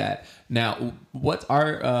things like that. Now what's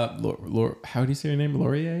our how do you say your name?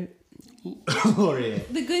 Laurier? Laurier.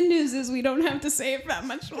 The good news is we don't have to say it that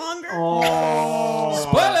much longer.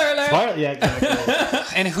 Spoiler alert! Yeah, exactly.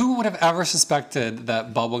 And who would have ever suspected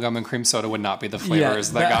that bubblegum and cream soda would not be the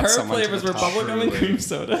flavors that got her someone flavors to the were top? bubblegum and cream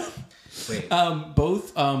soda. Wait.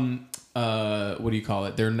 Both what do you call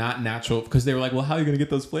it? They're not natural because they were like, well, how are you gonna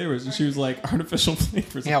get those flavors? And she was like, artificial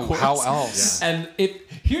flavors. Yeah, of course. how else? Yeah. And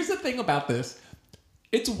here's the thing about this.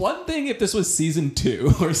 It's one thing if this was season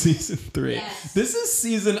 2 or season 3. Yes. This is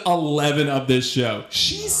season 11 of this show.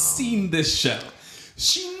 She's seen this show.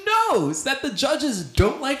 She knows that the judges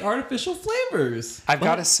don't like artificial flavors. I've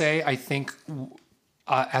got to say, I think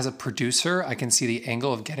as a producer, I can see the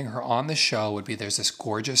angle of getting her on the show would be there's this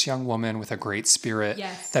gorgeous young woman with a great spirit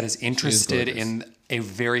that is interested in a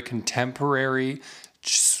very contemporary,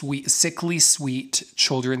 sickly sweet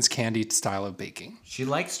children's candy style of baking. She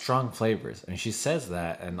likes strong flavors. I mean, she says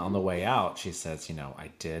that, and on the way out, she says, I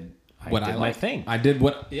did my thing. I did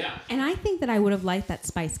what, yeah. And I think that I would have liked that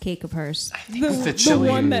spice cake of hers. the The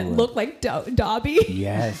one that looked like Dobby.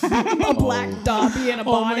 Yes. A black Dobby and a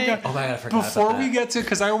bonnet. Oh my God, I forgot Before about we that. get to,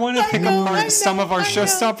 because I want to pick apart some of our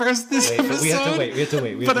showstoppers this Wait, but episode. we have to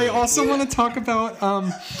wait. But I also want to talk about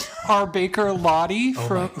our baker Lottie,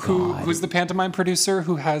 who's the pantomime producer,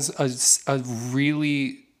 who has a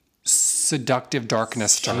really seductive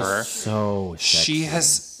darkness to her. So sexy.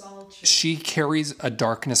 She carries a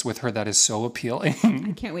darkness with her that is so appealing.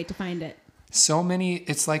 I can't wait to find it. So many.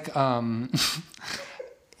 It's like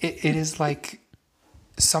it is like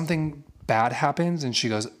something bad happens, and she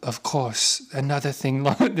goes, "Of course, another thing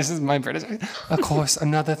like this is my British. Of course,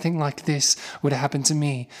 another thing like this would happen to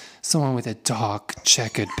me. Someone with a dark,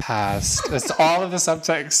 checkered past." That's all of the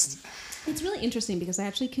subtext. It's really interesting because I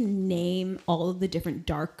actually can name all of the different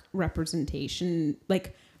dark representatives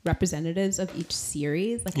of each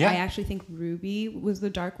series. I actually think Ruby was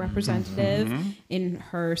the dark representative in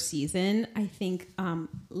her season. I think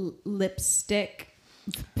Lipstick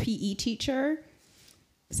PE teacher,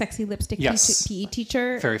 sexy lipstick PE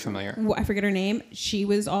teacher. Very familiar. I forget her name. She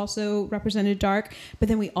was also represented dark. But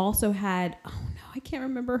then we also had, I can't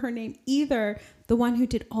remember her name either. The one who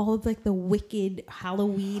did all of like the wicked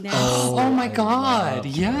Halloween. Oh my God!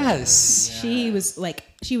 Yes. She was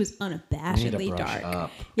unabashedly dark.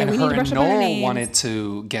 Yeah, And we her need to brush and up on her Noel names. wanted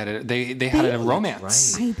to get it. They had a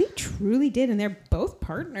romance. Right. They truly did, and they're both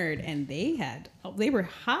partnered, and they were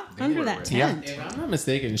hot under that tent. If I'm not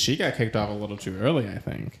mistaken, she got kicked off a little too early, I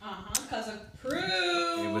think. Because of Prue.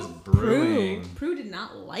 It was brewing. Prue did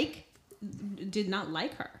not like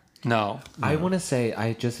her. No. I want to say,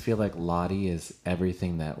 I just feel like Lottie is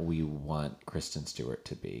everything that we want Kristen Stewart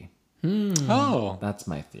to be. Oh. That's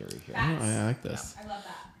my theory here. I like this. I love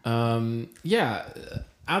that. Yeah.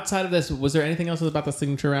 Outside of this, was there anything else about the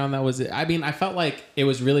signature round that was it? I mean, I felt like it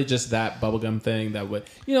was really just that bubblegum thing that would,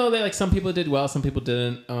 they like some people did well, some people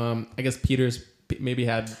didn't. I guess Peter's maybe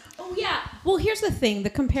had. Oh yeah. Well, here's the thing: the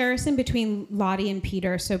comparison between Lottie and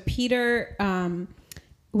Peter. So Peter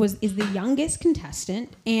is the youngest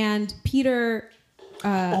contestant, and Peter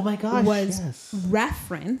Oh my gosh, was yes.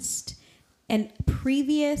 referenced and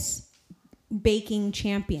previous baking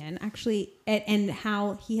champion actually, and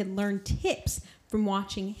how he had learned tips from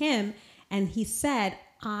watching him, and he said,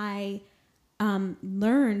 I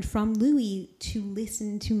learned from Louis to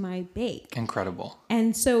listen to my bake. Incredible.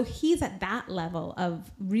 And so he's at that level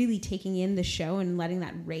of really taking in the show and letting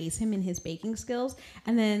that raise him in his baking skills.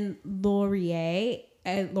 And then L'Oreal,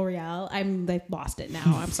 I'm like lost it now.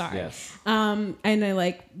 I'm sorry. Yes. And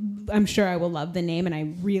I'm sure I will love the name, and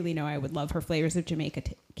I really know I would love her flavors of Jamaica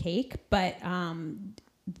cake. But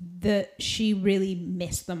she really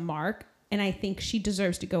missed the mark, and I think she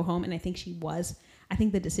deserves to go home. And I think I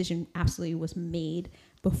think the decision absolutely was made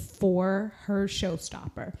before her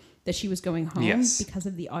showstopper that she was going home. Yes. Because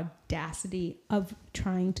of the audacity of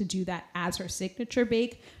trying to do that as her signature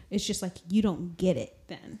bake. It's just like, you don't get it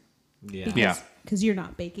then. Yeah. Because you're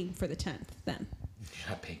not baking for the 10th then.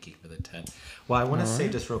 You're not baking for the 10th. Well, I want to say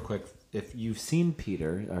just real quick, if you've seen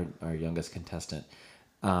Peter, our youngest contestant,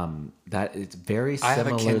 that it's very similar. I have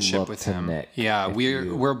a kinship with him. Nick, yeah,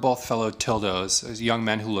 we're both fellow Tildos, young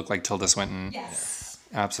men who look like Tilda Swinton. Yes.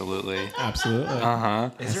 Absolutely. Absolutely.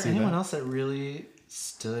 Is there anyone else that really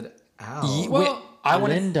stood out? Well,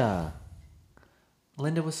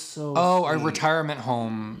 Linda was so our sweet. retirement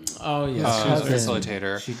home Oh, yeah.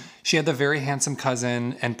 facilitator. She had the very handsome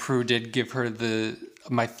cousin, and Prue did give her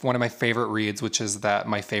one of my favorite reads, which is that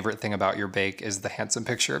my favorite thing about your bake is the handsome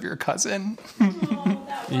picture of your cousin. Oh,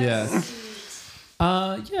 that was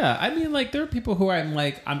Yes. Yeah, I mean, like, there are people who I'm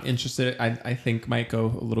interested in. I think might go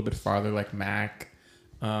a little bit farther, like Mac.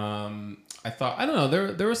 I don't know,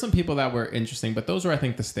 there were some people that were interesting, but those were, I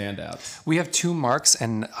think, the standouts. We have 2 Marks,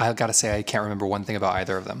 and I gotta say, I can't remember one thing about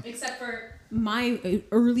either of them. Except for my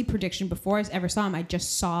early prediction before I ever saw him, I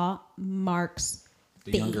just saw Mark's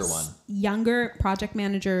The face. younger one. Younger project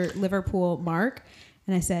manager, Liverpool Mark.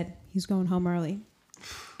 And I said, he's going home early.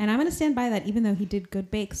 And I'm going to stand by that, even though he did good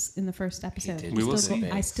bakes in the first episode. did We will see.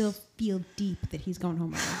 I still feel deep that he's going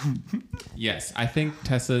home early. Yes, I think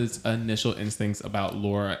Tessa's initial instincts about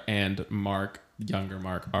Laura and Mark, younger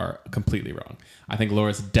Mark, are completely wrong. I think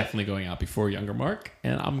Laura's definitely going out before younger Mark,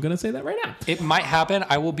 and I'm going to say that right now. It might happen.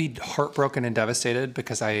 I will be heartbroken and devastated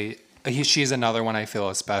because she's another one I feel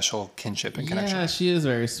a special kinship and connection. Yeah, she is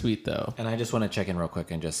very sweet, though. And I just want to check in real quick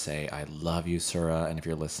and just say I love you, Surah. And if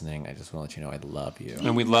you're listening, I just want to let you know I love you.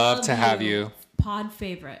 And we'd love to have you. Pod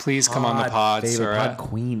favorite. Please come on the pod, favorite, Sarah. pod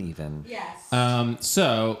queen even. Yes.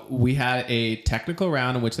 So we had a technical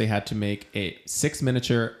round in which they had to make 6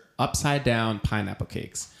 miniature upside down pineapple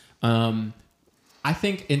cakes. I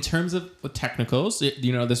think in terms of the technicals,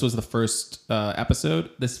 this was the first episode.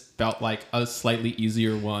 This felt like a slightly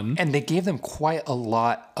easier one. And they gave them quite a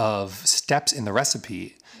lot of steps in the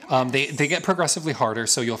recipe. They get progressively harder,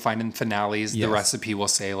 so you'll find in finales the recipe will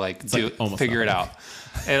say figure it out.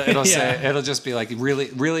 It'll say it'll just be like really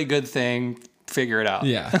really good thing. Figure it out.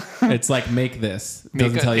 Yeah, it's like make this.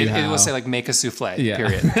 Doesn't tell you how. It will say like make a souffle. Yeah.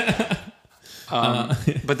 Period.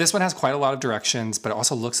 But this one has quite a lot of directions, but it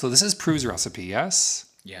also looks. So this is Prue's recipe, yes.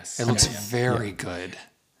 Yes. It looks very good.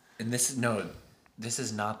 And this is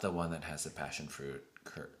not the one that has the passion fruit.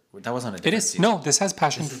 That was on a It different is season. No, this has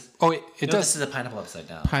passion. It does. This is a pineapple upside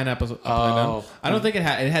down. Pineapples upside down. I don't think it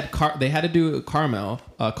had. It had. They had to do caramel.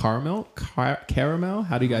 Caramel.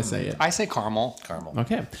 How do you guys say it? I say caramel.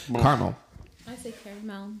 Okay, caramel. I say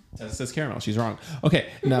caramel. It says caramel. She's wrong. Okay,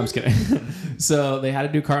 no, I'm just kidding. So they had to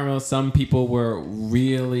do caramel. Some people were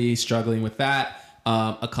really struggling with that.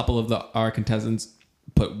 A couple of our contestants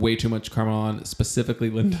put way too much caramel on. Specifically,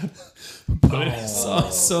 Linda put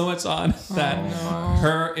so much on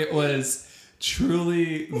that it was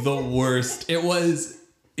truly the worst. It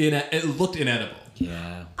looked inedible.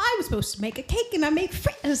 Yeah. I was supposed to make a cake and I made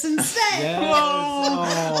fritters instead.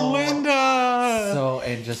 Yes. Oh, Linda.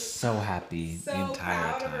 And just so happy the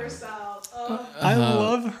entire time. herself. I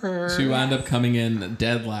love her. She wound up coming in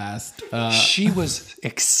dead last. She was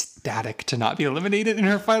ecstatic to not be eliminated in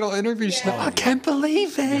her final interview. She's like, I can't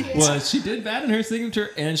believe it. Well, she did bad in her signature,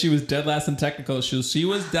 and she was dead last in technical. She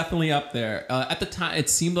was definitely up there. At the time, it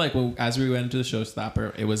seemed like as we went into the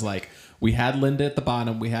showstopper, it was like we had Linda at the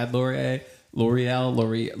bottom, we had Lorea. We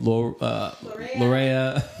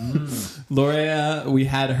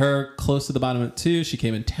had her close to the bottom at 2. She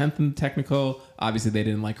came in 10th in the technical. Obviously, they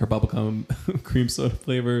didn't like her bubblegum cream soda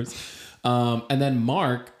flavors. And then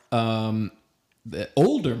Mark, the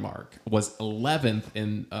older Mark, was 11th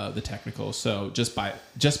in the technical. So just by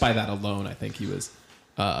that alone, I think he was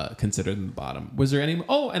considered in the bottom. Was there any?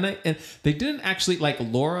 Oh, and they didn't actually like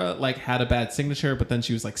Laura had a bad signature, but then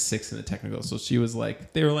she was 6th in the technical. So she was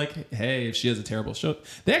they were like, hey, if she has a terrible show,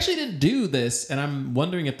 they actually didn't do this, and I'm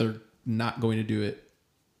wondering if they're not going to do it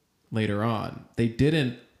later on. They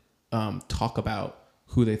didn't talk about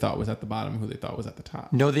who they thought was at the bottom, who they thought was at the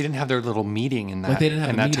top. No, they didn't have their little meeting in that,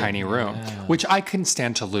 tiny room, which I can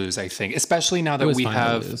stand to lose, I think, especially now that we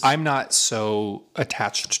have, I'm not so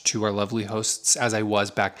attached to our lovely hosts as I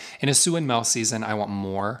was back in a Sue and Mel season. I want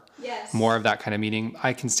more of that kind of meeting.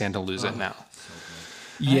 I can stand to lose it now.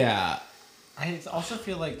 Yeah. I also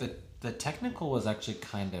feel like the technical was actually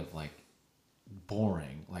kind of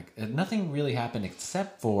boring. Nothing really happened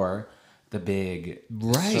except for the big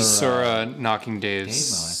Sura knocking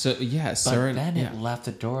Dave's. Dave moment. So Sura. But then it left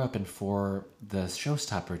the door open for the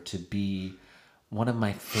showstopper to be one of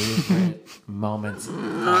my favorite moments.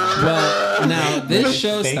 Well, now this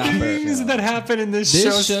showstopper, things that happen in this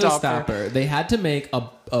showstopper, they had to make a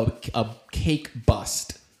cake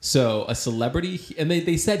bust. So a celebrity, and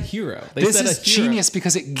they said hero. This is genius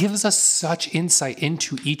because it gives us such insight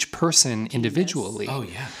into each person individually. Oh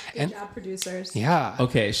yeah, good job, producers. Yeah.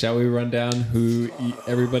 Okay, shall we run down who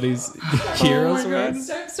everybody's heroes were?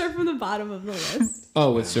 Start from the bottom of the list.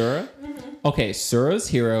 Oh, with Sura? Mm-hmm. Okay, Sura's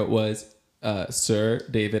hero was Sir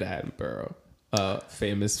David Attenborough.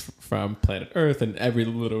 Famous from Planet Earth and every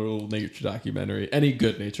little nature documentary, any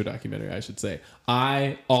good nature documentary, I should say.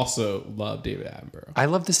 I also love David Attenborough. I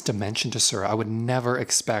love this dimension to Sura. I would never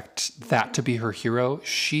expect that to be her hero.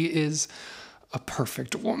 She is a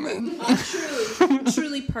perfect woman.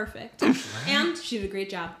 Truly perfect. And she did a great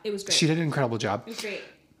job. It was great. She did an incredible job. It was great.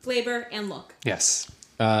 Flavor and look. Yes.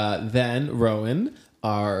 Then Rowan,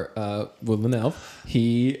 our woodland elf,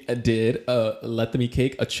 he did Let Them Eat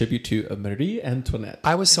Cake, a tribute to Marie Antoinette.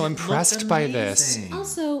 I was so impressed by this.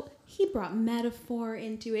 Also, he brought metaphor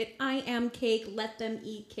into it. I am cake, let them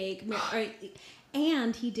eat cake.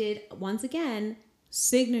 And he did, once again,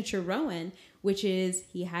 signature Rowan, which is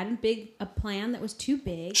he had a plan that was too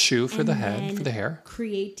big. Shoe for the head, for the hair.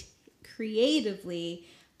 Creatively,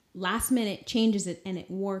 last minute changes it, and it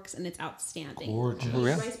works, and it's outstanding. Gorgeous.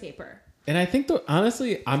 Rice paper. And I think,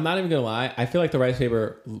 honestly, I'm not even going to lie, I feel like the rice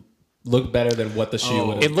paper looked better than what the shoe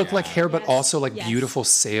would have. It looked like hair, but also beautiful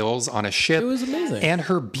sails on a ship. It was amazing. And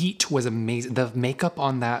her beat was amazing. The makeup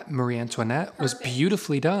on that Marie Antoinette was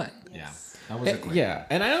beautifully done. Yeah. That was a great. Yeah.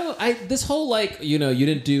 And this whole, you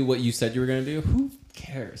didn't do what you said you were going to do. Who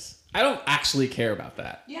cares? I don't actually care about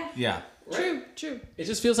that. Yeah. Yeah. True. It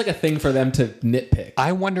just feels like a thing for them to nitpick.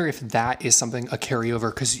 I wonder if that is something, a carryover,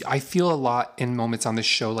 because I feel a lot in moments on this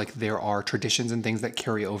show like there are traditions and things that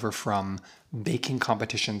carry over from baking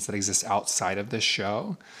competitions that exist outside of this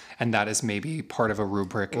show. And that is maybe part of a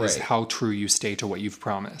rubric is how true you stay to what you've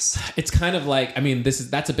promised. It's kind of like,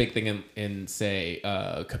 that's a big thing in say,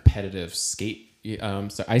 competitive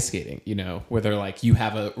ice skating, where they're like, you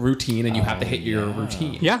have a routine and you have to hit your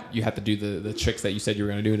routine. Yeah. You have to do the tricks that you said you were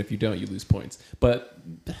going to do. And if you don't, you lose points. But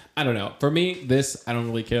I don't know. For me, I don't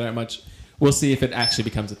really care that much. We'll see if it actually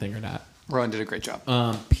becomes a thing or not. Rowan did a great job.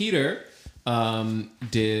 Peter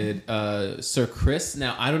did Sir Chris.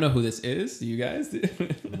 Now, I don't know who this is. Do you guys?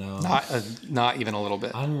 No. Not even a little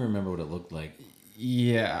bit. I don't remember what it looked like.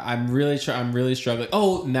 Yeah, I'm really struggling.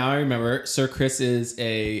 Oh, now I remember. Sir Chris is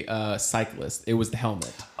a cyclist. It was the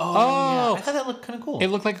helmet. Oh, yeah. I thought that looked kind of cool. It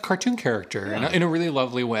looked like a cartoon character in a really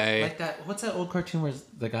lovely way. Like that. What's that old cartoon where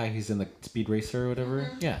the guy who's in the Speed Racer or whatever?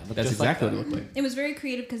 Mm-hmm. Yeah, that's exactly what it looked like. It was very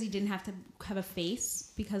creative because he didn't have to have a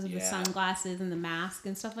face because of the sunglasses and the mask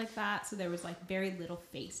and stuff like that. So there was very little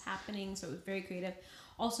face happening. So it was very creative.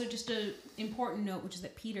 Also, just an important note, which is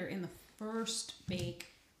that Peter in the first bake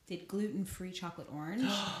did gluten-free chocolate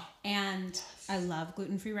orange. And I love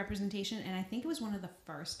gluten-free representation. And I think it was one of the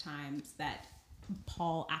first times that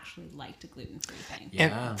Paul actually liked a gluten-free thing.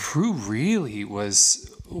 Yeah. And Prue really was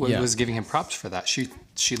giving him props for that.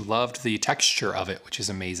 She loved the texture of it, which is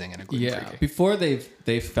amazing in a gluten-free cake. Before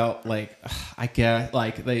they felt like, I guess,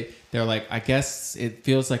 like they're like, I guess it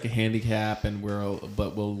feels like a handicap, and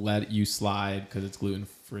we'll let you slide because it's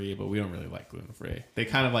gluten-free, but we don't really like gluten-free. They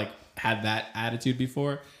kind of like had that attitude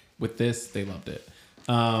before. With this, they loved it.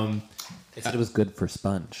 They said it was good for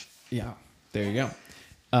sponge. Yeah, there you go.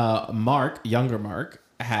 Younger Mark,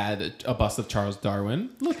 had a bust of Charles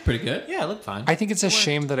Darwin. Looked pretty good. Yeah, it looked fine. I think it's a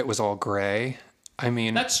shame that it was all gray. I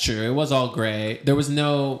mean, That's true. It was all gray. It wasn't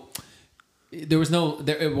a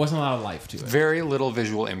lot of life to it. very little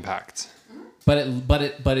visual impact. But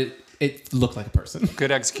it looked like a person,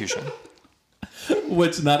 Good execution.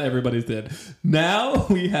 which not everybody did. Now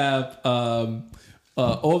we have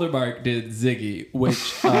older Mark did Ziggy,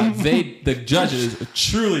 which the judges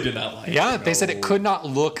truly did not like. Yeah, they said it could not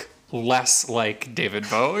look less like David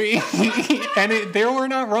Bowie, and they were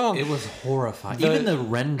not wrong. It was horrifying. Even the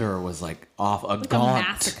render was like off, Like gaunt. a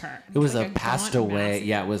massacre. It was Like a a passed gaunt away. massacre.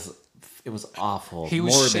 Yeah, it was awful. He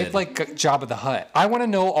was morbid. shaped like Jabba the Hutt. I want to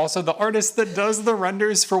know also the artist that does the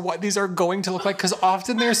renders for what these are going to look like, because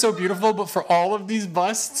often they're so beautiful, but for all of these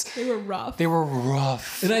busts, They were rough. they were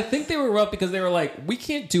rough. And I think they were rough because they were like, we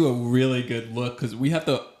can't do a really good look because we have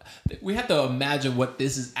to imagine what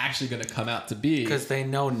this is actually going to come out to be. Because they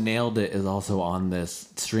know Nailed It is also on this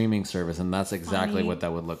streaming service, and that's exactly Funny. what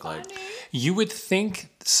that would look like. You would think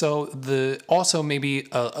so. Also maybe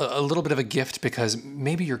a little bit of a gift, because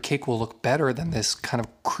maybe your cake will look better than this kind of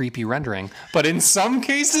creepy rendering. But in some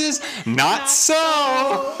cases, not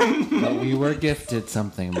so. But we were gifted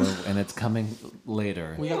something, and it's coming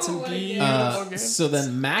later. We got some beautiful gifts. So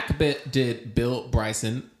then Macbeth did Bill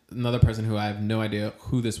Bryson, another person who I have no idea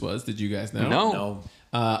who this was. Did you guys know? No.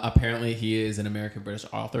 Apparently, he is an American-British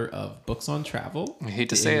author of books on travel, I hate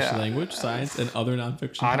to the say English it. language, science, and other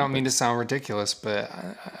nonfiction. I don't mean to topics. sound ridiculous, but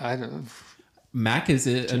I don't Mac is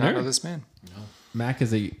a do not know nerd. this man. Mac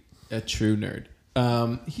is a true nerd.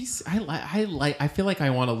 I feel like I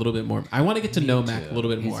want a little bit more. I want to get to know Mac a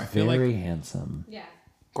little bit more. I feel like very handsome. Yeah.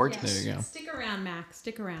 Gorgeous. There you go. Stick around, Max.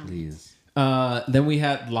 Stick around. Please. Then we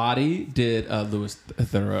had Lottie did Louis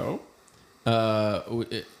Theroux.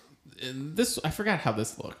 This I forgot how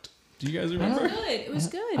this looked. Do you guys It remember? was good. It was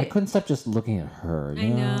good. I couldn't stop just looking at her. I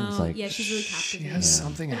You know? know. It's like, Yeah, she's really She captivating. has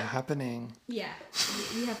something happening. Yeah.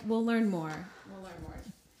 We'll learn more.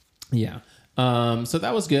 Yeah. So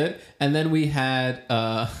that was good. And then we had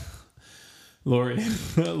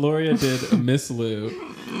Loria did Miss Lou.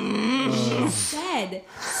 Said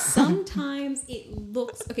sometimes it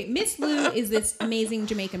looks okay. Miss Lou is this amazing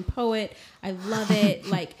Jamaican poet. I love it.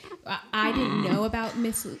 Like I didn't know about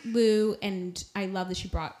Miss Lou, and I love that she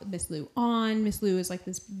brought Miss Lou on. Miss Lou is like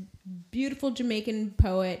this beautiful Jamaican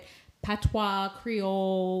poet, patois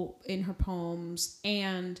Creole in her poems,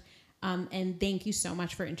 and thank you so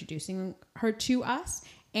much for introducing her to us.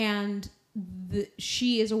 And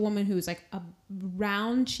she is a woman who is like a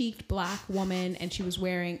round-cheeked black woman, and she was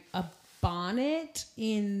wearing a bonnet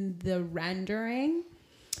in the rendering.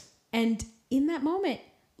 And in that moment,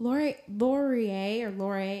 Laurier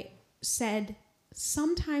said,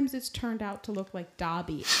 sometimes it's turned out to look like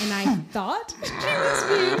Dobby. And I thought she was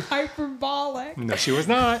being hyperbolic. No, she was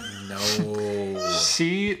not. no.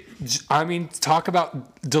 Talk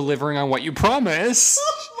about delivering on what you promise.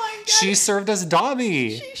 Oh my God. She served as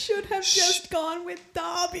Dobby. She should have just gone with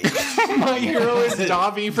Dobby. My hero is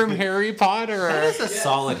Dobby from Harry Potter. That's a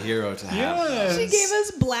solid hero to have. She gave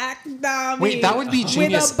us Black Dobby. Wait, that would be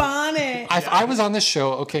genius. With a bonnet. If I was on this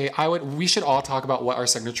show, okay, we should all talk about what our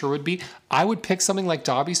signature would be. I would pick something like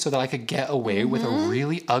Dobby so that I could get away with a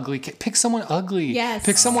really ugly kid. Pick someone ugly. Yes.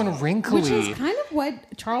 Pick someone wrinkly. Which is kind of what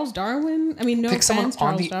Charles Darwin, I mean, no Pick someone offense, on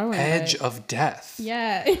Charles the Darwin. edge but of death.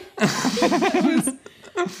 yeah. It was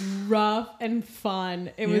rough and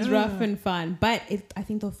fun. It was rough and fun. But I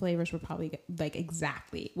think the flavors were probably like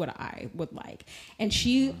exactly what I would like. And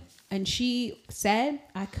she said,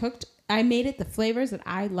 I made it the flavors that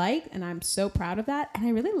I like, and I'm so proud of that. And I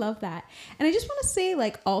really love that. And I just want to say,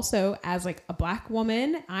 like, also as like a black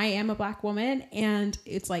woman, I am a black woman, and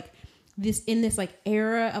it's like this in this like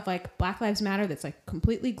era of like Black Lives Matter that's like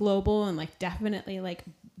completely global and like definitely like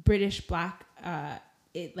British black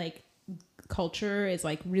culture is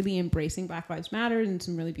like really embracing Black Lives Matter in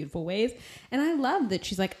some really beautiful ways. And I love that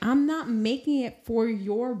she's like, I'm not making it for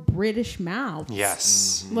your British mouth.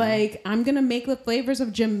 Yes. Like, I'm gonna make the flavors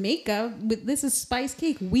of Jamaica. This is spice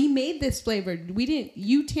cake. We made this flavor.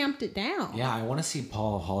 You tamped it down. Yeah, I want to see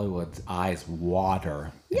Paul Hollywood's eyes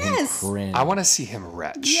water. Yes. And cringe. I want to see him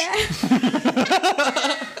retch. Yeah.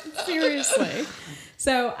 Seriously.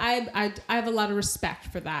 So I have a lot of respect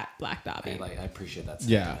for that Black Dobby. I appreciate that.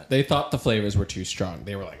 Yeah, they thought the flavors were too strong.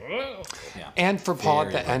 They were like, whoa. Yeah. And for Paul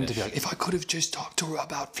at Very the end to be British. like, if I could have just talked to her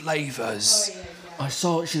about flavors. I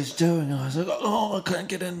saw what she was doing. I was like, oh, I couldn't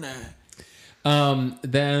get in there.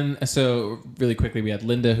 Then, so really quickly, we had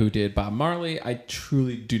Linda who did Bob Marley. I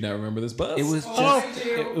truly do not remember this bus. It was just,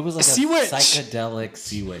 it was like Sea a Witch. psychedelic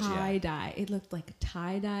sea witch. Yeah. Tie-dye. It looked like a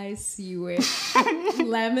tie-dye sea witch.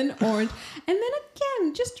 Lemon, orange. And then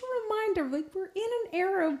again, just a reminder, like we're in an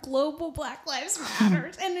era of global Black Lives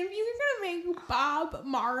Matters. And if you're going to make Bob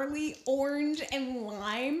Marley orange and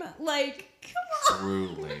lime, like, come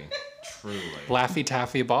on. Truly. Laffy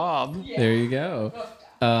Taffy Bob. There you go.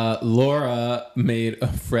 Laura made a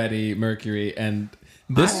Freddie Mercury, and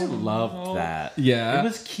this I loved that. Yeah. It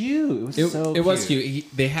was cute. It was so cute. It was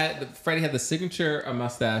cute. Freddie had the signature a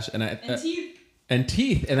mustache and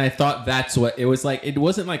teeth, and I thought that's what it was like. It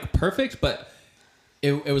wasn't like perfect, but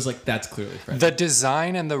it was like that's clearly Freddie. The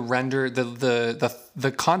design and the render,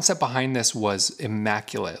 the concept behind this was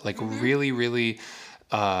immaculate. Like really, really,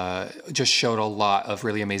 just showed a lot of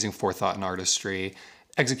really amazing forethought and artistry.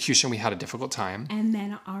 Execution, we had a difficult time. And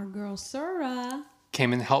then our girl Sura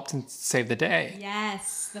Came and helped and saved the day.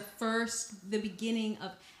 Yes, the beginning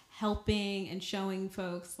of helping and showing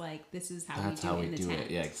folks like this is how That's we do how it we in the do tent.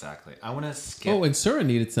 it. Yeah, exactly. I want to skip. Oh, and Sura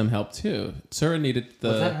needed some help too. Sura needed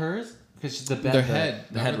was that hers? Because the bed, their head,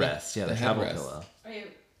 the headrest. Yeah, the travel headrest. pillow.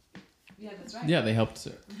 Yeah, that's right. Yeah, they helped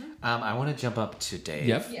her. I want to jump up to Dave.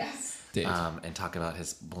 Yep. Yes. Dave. And talk about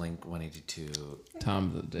his Blink 182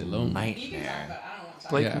 Tom DeLonge. nightmare.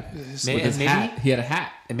 Blake, Yeah. is- Maybe- With his maybe- hat. He had a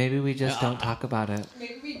hat. And maybe we just don't talk about it.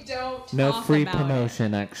 Maybe we don't No talk free about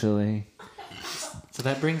promotion, actually. So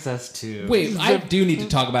that brings us to Wait, I do need to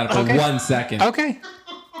talk about it for 1 second. okay.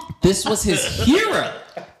 This was his hero.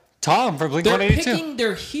 Tom from Blink They're 182. picking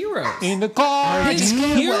their heroes. In the car. His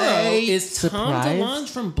hero is Tom Surprise. DeLonge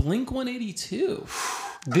from Blink 182.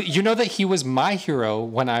 You know that he was my hero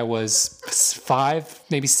when I was 5,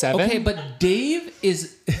 maybe 7? Okay, but Dave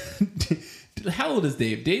is... How old is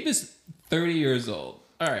Dave? Dave is 30 years old.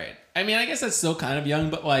 All right. I mean, I guess that's still kind of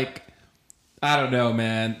young, but like, I don't know,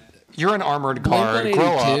 man. You're an armored car. Blink Grow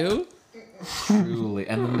up. 182? truly,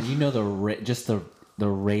 and then you know the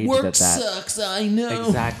rage Work that sucks, I know.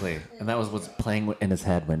 exactly, and that was what's playing in his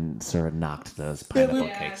head when Sir knocked those pineapple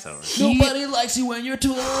cakes over. Nobody likes you when you're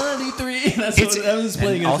 23. That's what that was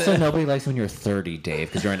playing And in his also, head. nobody likes when you're 30, Dave,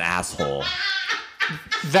 because you're an asshole.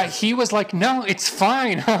 That he was like, no, it's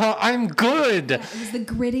fine. I'm good. It was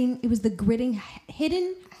the gritting,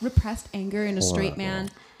 hidden, repressed anger in a straight man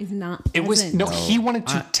is not pleasant. It was no. He wanted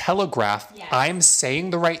to telegraph. Yes. I'm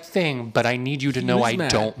saying the right thing, but I need you to know was I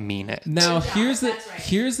mad. don't mean it. Now That's right.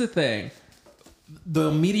 here's the thing. The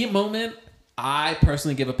immediate moment, I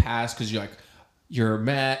personally give a pass because you're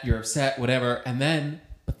mad, you're upset, whatever.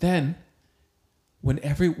 But then,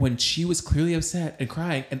 when she was clearly upset and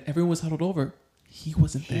crying, and everyone was huddled over, he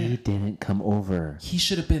wasn't there. He didn't come over. He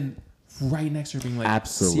should have been right next to her, being like,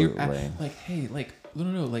 Absolutely. like, hey, like,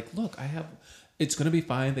 no, like, look, it's gonna be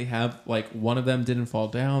fine. They have like one of them didn't fall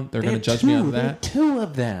down. They're gonna judge me on that. Two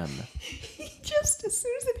of them. He just, as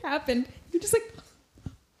soon as it happened, he just like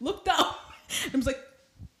looked up. I was like,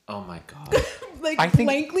 Oh my god. I think-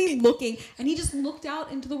 blankly looking, and he just looked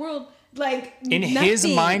out into the world like In nothing. his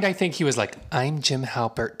mind, I think he was like, I'm Jim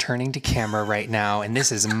Halpert turning to camera right now, and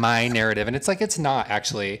this is my narrative. And it's like, it's not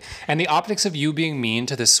actually. And the optics of you being mean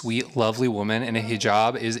to this sweet, lovely woman in a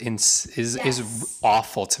hijab is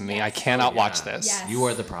awful to me. I cannot watch this. Yes. You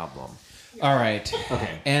are the problem. All right.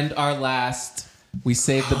 Okay. And our last, we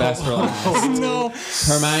saved the best for last. No.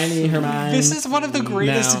 Hermione. This is one of the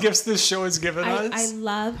greatest Now- gifts this show has given I us.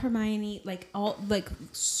 love Hermione,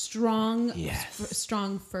 strong, Yes.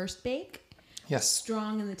 strong first bake, Yes.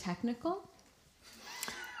 strong in the technical,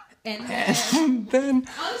 and Then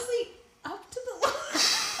honestly, up to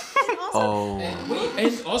the and also,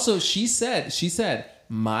 And also, she said,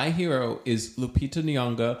 my hero is Lupita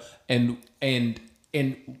Nyong'o,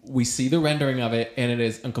 and we see the rendering of it, and it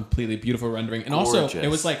is a completely beautiful rendering. And also, Gorgeous. it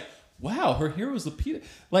was like, wow, her hero is Lupita.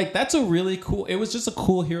 Like, that's a really cool. It was just a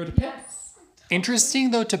cool hero to pick.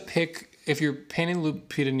 interesting though to pick if you're painting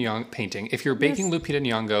Lupita Nyong'o, if you're baking Lupita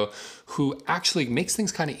Nyong'o, who actually makes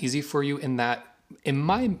things kind of easy for you in that, in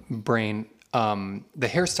my brain, the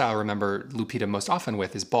hairstyle I remember Lupita most often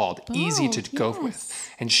with is bald. Easy to go with.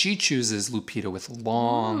 And she chooses Lupita with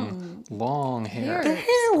long hair. The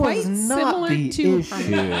hair was not the issue.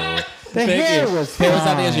 The hair was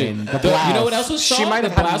not the issue. You know what else was She might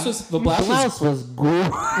have the blouse was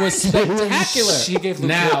spectacular. She gave Lupita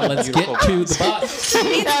now let's get to the butt.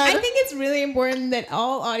 I think it's really important that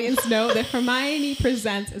all audience know that Hermione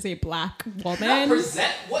presents as a black woman.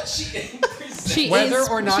 Present what she present. Whether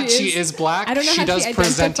or not she is black, I don't know she how does she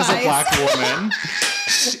present as a identifies. black woman.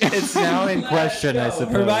 It's now in question, I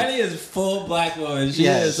suppose. Hermione is full black woman. She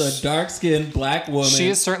is a dark-skinned black woman. She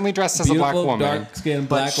is certainly dressed as a black woman. Dark-skinned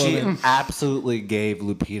black But woman. she absolutely gave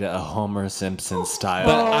Lupita a Homer Simpson style.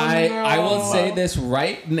 But I will say this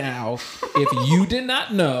right now. If you did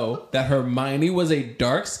not know that Hermione was a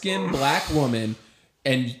dark-skinned black woman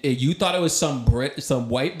and you thought it was some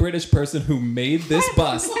white British person who made this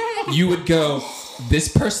bust, you would go, this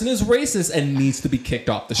person is racist and needs to be kicked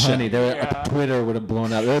off the show. Honey, Twitter would have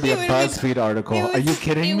blown up. There would be a BuzzFeed article. Are you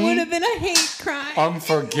kidding me? It would have been a hate crime.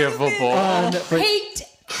 Unforgivable. Hate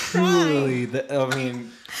Truly,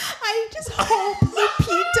 crime. I just hope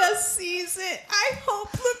Lupita sees it. I hope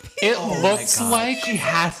Lupita It looks like she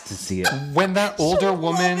has to see it. when that older She'll love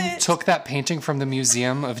woman it. took that painting from the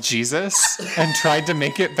Museum of Jesus and tried to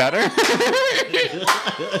make it better. It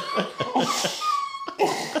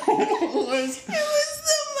was the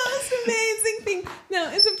most amazing thing.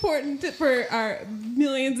 Now, it's important for our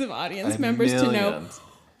millions of audience members to know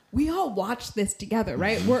we all watch this together,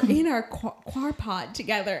 right? We're in our quar pod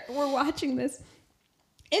together. We're watching this.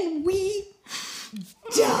 And we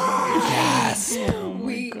died. Yes.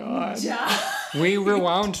 We died. We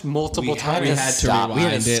rewound multiple times. We had to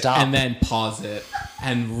rewind it and then pause it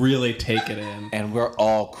and really take it in. And we're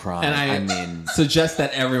all crying. And I mean, suggest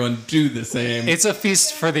that everyone do the same. It's a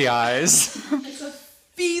feast for the eyes. It's a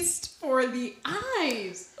feast for the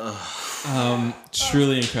eyes.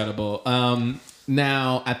 Truly incredible.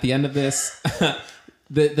 Now, at the end of this,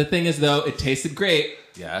 the thing is, though, it tasted great.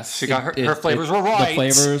 Yes. She got her flavors were right. The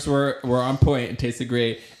flavors were on point and tasted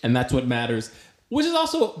great, and that's what matters. Which is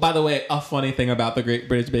also, by the way, a funny thing about the Great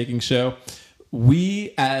British Baking Show.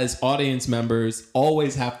 We, as audience members,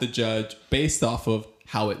 always have to judge based off of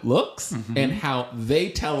how it looks and how they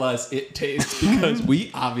tell us it tastes because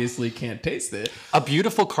we obviously can't taste it. A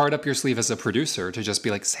beautiful card up your sleeve as a producer to just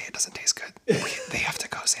be like, say it doesn't taste good. They have to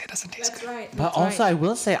go say it doesn't taste good. Right. But also, I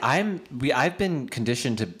will say, I've been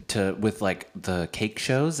conditioned to with like the cake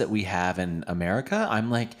shows that we have in America.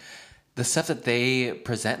 I'm like, the stuff that they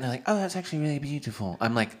present, and they're like, oh, that's actually really beautiful.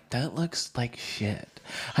 I'm like, that looks like shit.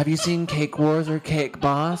 Have you seen Cake Wars or Cake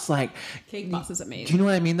Boss? Like, Cake Boss is amazing. Do you know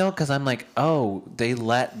what I mean though? Because I'm like, oh, they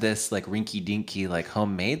let this like rinky dinky like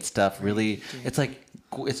homemade stuff really.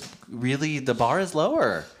 It's really the bar is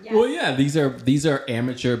lower. Yes. Well, yeah, these are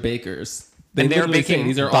amateur bakers. And they're literally say baking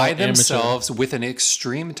these are all by amateur. themselves with an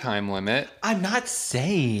extreme time limit. I'm not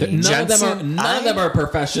saying None of them are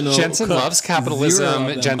professional. Jensen cooks. loves Zero capitalism. of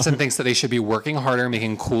them. Jensen thinks that they should be working harder,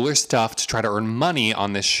 making cooler stuff to try to earn money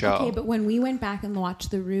on this show. Okay, but when we went back and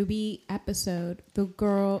watched the Ruby episode, the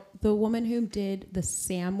woman who did the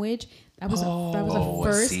sandwich, that was a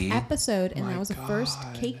first episode, and that was a first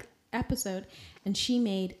cake episode, and she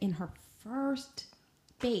made in her first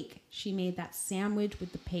bake, she made that sandwich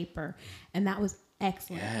with the paper, and that was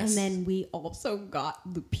excellent. Yes. And then we also got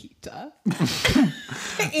Lupita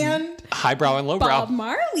and Highbrow and lowbrow. Bob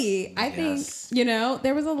Marley. I think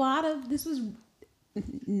there was a lot of this was.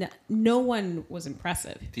 No one was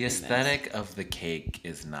impressive. the aesthetic of the cake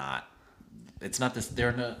is not. It's not this. There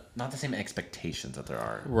are not the same expectations that there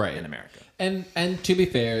are in America. And to be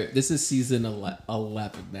fair, this is season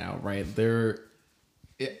 11 now, right?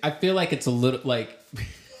 I feel like it's a little like.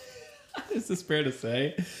 Is this fair to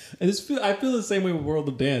say? I feel the same way with World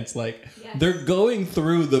of Dance. Like they're going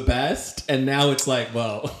through the best, and now it's like,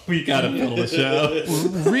 well, we gotta fill the show.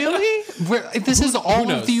 Really? This is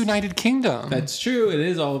all of the United Kingdom. That's true. It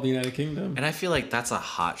is all of the United Kingdom. And I feel like that's a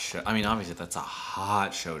hot show. I mean, obviously, that's a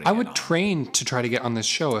hot show to I get would on. train to try to get on this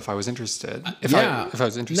show if I was interested. If I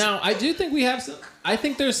was interested. Now, I do think we have some. I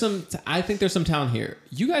think there's some talent here.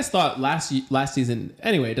 You guys thought last season.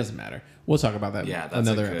 Anyway, it doesn't matter. We'll talk about that. Yeah, that's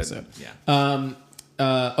another a good, episode. Yeah.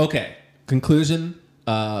 Okay. Conclusion.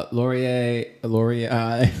 Laurier.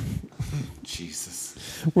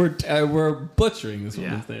 Jesus. We're butchering this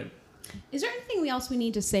woman's name. Is there anything else we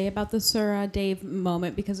need to say about the Sir Dave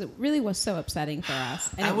moment? Because it really was so upsetting for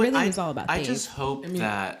us. And it was all about Dave. I just hope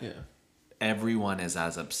that everyone is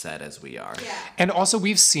as upset as we are. Yeah. And also,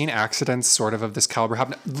 we've seen accidents sort of this caliber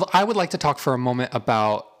happen. I would like to talk for a moment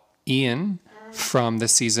about Ian from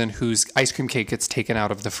this season whose ice cream cake gets taken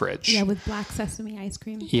out of the fridge. Yeah, with black sesame ice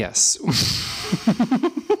cream. Yes.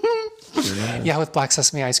 Yeah, with black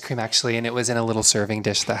sesame ice cream, actually. And it was in a little serving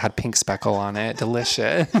dish that had pink speckle on it.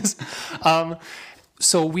 Delicious.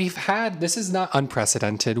 So this is not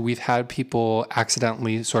unprecedented. We've had people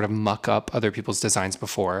accidentally sort of muck up other people's designs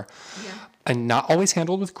before. Yeah. And not always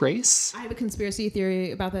handled with grace. I have a conspiracy theory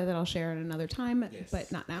about that I'll share at another time,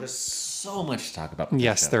 but not now. There's so much to talk about.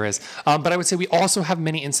 Yes, there is. But I would say we also have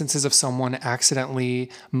many instances of someone accidentally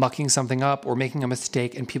mucking something up or making a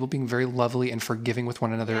mistake and people being very lovely and forgiving with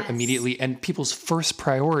one another immediately. And people's first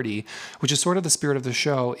priority, which is sort of the spirit of the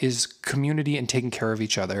show, is community and taking care of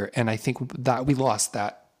each other. And I think that we lost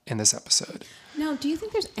that in this episode. Now, do you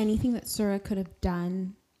think there's anything that Sura could have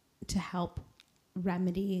done to help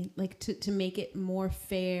remedy, like to make it more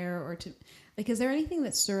fair, or to like, is there anything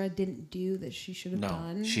that Sura didn't do that she should have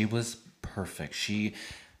done? She was perfect. She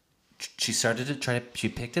started to she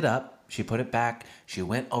picked it up, she put it back, she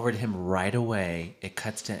went over to him right away. It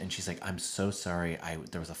cuts to, and she's like, I'm so sorry,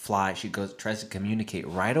 there was a fly. She tries to communicate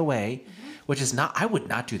right away, which is not, I would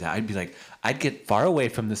not do that. I'd be like, I'd get far away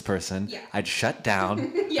from this person. Yeah. I'd shut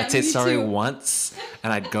down. Yeah, I'd say sorry too. once,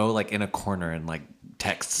 and I'd go like in a corner and like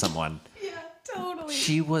text someone. Totally.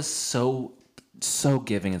 She was so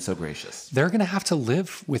giving and so gracious. They're going to have to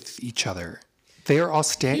live with each other. They are all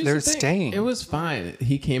staying. They're staying. It was fine.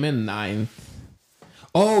 He came in 9th.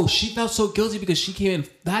 Oh, she felt so guilty because she came in.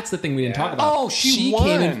 That's the thing we didn't talk about. Oh, she won.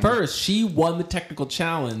 Came in first. She won the technical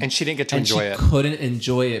challenge. And she didn't get to enjoy it. She couldn't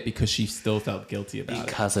enjoy it because she still felt guilty about it.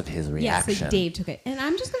 Because of his reaction. Yeah, so Dave took it. And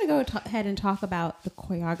I'm just going to go ahead and talk about the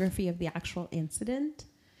choreography of the actual incident.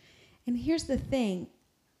 And here's the thing.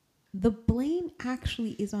 The blame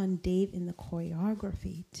actually is on Dave in the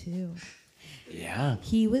choreography, too. Yeah.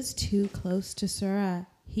 He was too close to Sura.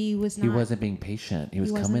 He wasn't being patient. He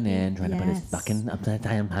was coming in, trying to put his fucking upside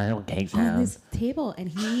down pancakes on this table, and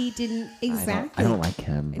he didn't exactly. I don't like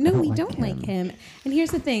him. No, we don't like him. And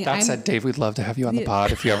here's the thing. That said, Dave, we'd love to have you on the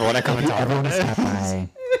pod if you ever want to come and talk about it.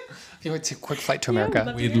 If you want to quick flight to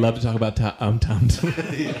America. We'd love to talk about Tom.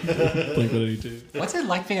 Blink-182. What's it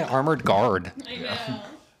like being an armored guard? I know.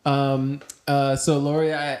 So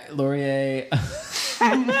Laurier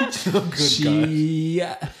she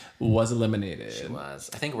was eliminated. She was.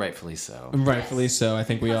 I think rightfully so. Rightfully so. I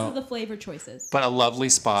think we all of the flavor choices. But a lovely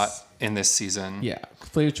spot in this season. Yeah.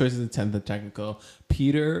 Flavor choices in 10th and technical.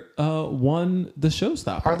 Peter won the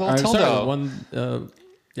showstopper. Our little Tildo. Won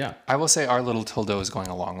yeah. I will say our little Tildo is going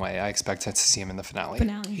a long way. I expect to see him in the finale.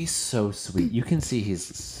 He's so sweet. You can see he's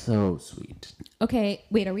so sweet. Okay,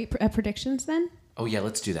 wait, are we predictions then? Oh, yeah,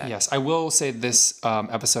 let's do that. Yes, I will say this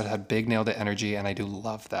episode had big nailed it energy, and I do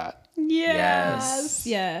love that.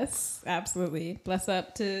 Yes, absolutely. Bless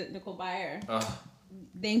up to Nicole Byer.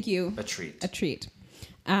 Thank you. A treat.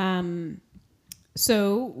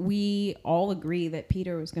 So we all agree that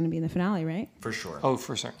Peter was going to be in the finale, right? For sure. Oh,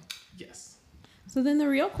 for certain. Yes. So then the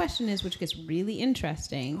real question is, which gets really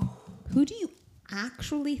interesting, who do you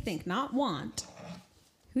actually think, not want,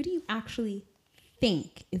 who do you actually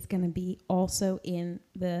think is going to be also in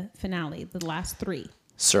the finale, the last 3?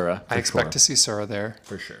 Sura. I expect to see Sura there.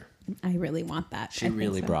 For sure. I really want that. She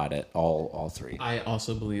really brought it, all 3. I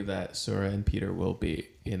also believe that Sura and Peter will be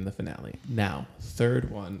in the finale. Now,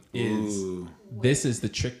 third one is, this is the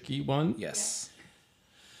tricky one. Yes.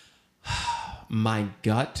 My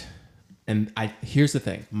gut, and here's the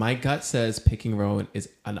thing. My gut says picking Rowan is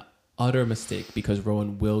an utter mistake because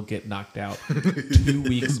Rowan will get knocked out 2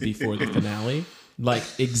 weeks before the finale. Like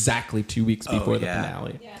exactly 2 weeks before the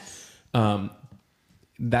finale. Yes.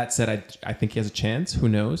 That said, I think he has a chance. Who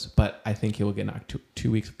knows? But I think he will get knocked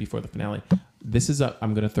 2 weeks before the finale.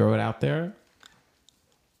 I'm going to throw it out there.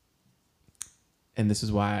 And this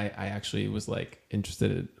is why I actually was like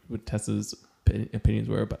interested in what Tessa's opinions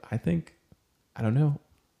were. But I don't know,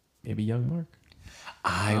 maybe young Mark.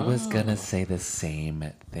 I was going to say the same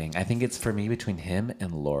thing. I think it's for me between him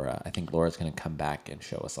and Laura. I think Laura's going to come back and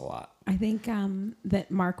show us a lot. I think that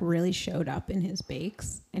Mark really showed up in his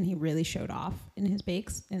bakes, and he really showed off in his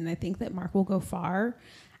bakes. And I think that Mark will go far.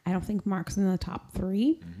 I don't think Mark's in the top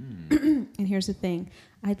 3. And here's the thing.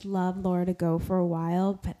 I'd love Laura to go for a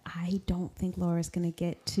while, but I don't think Laura's going to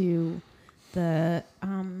get to the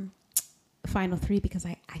final 3 because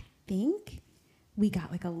I think we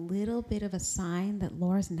got like a little bit of a sign that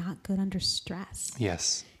Laura's not good under stress.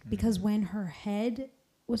 Yes. Because when her head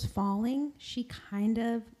was falling, she kind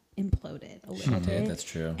of imploded a little bit. That's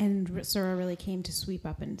true. And Sura really came to sweep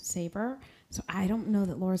up and save her. So I don't know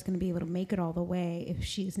that Laura's going to be able to make it all the way if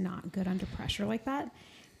she's not good under pressure like that.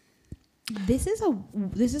 This is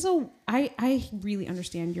a I really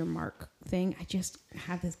understand your Mark thing. I just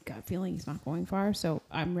have this gut feeling he's not going far, so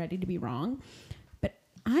I'm ready to be wrong. But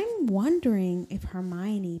I'm wondering if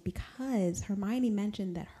Hermione, because Hermione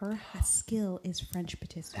mentioned that her skill is French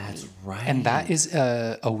patisserie. That's right. And that is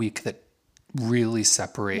a week that really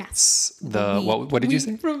separates the wheat, what did you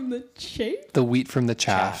say? From the chaff? The wheat from the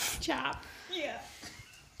chaff. Chaff. Yeah.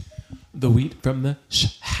 The wheat from the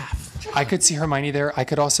chaff. I could see Hermione there. I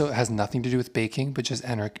could also, it has nothing to do with baking, but just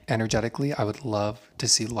energetically, I would love to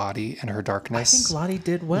see Lottie and her darkness. I think Lottie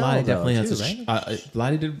did well. Lottie definitely though, has too, right?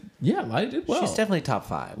 Lottie did well. She's definitely top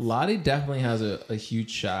 5. Lottie definitely has a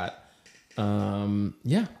huge shot.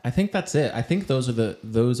 Yeah, I think that's it. I think those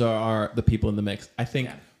are the people in the mix. I think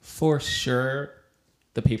for sure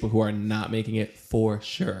the people who are not making it for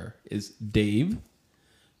sure is Dave,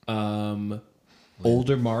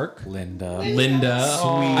 older Mark, Linda. I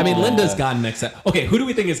mean, Linda's gone next. Okay, who do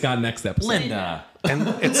we think is gone next episode? Linda. And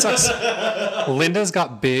it sucks. Linda's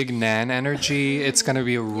got big Nan energy. It's going to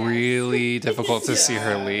be really difficult to see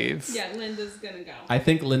her leave. Yeah, Linda's gonna go. I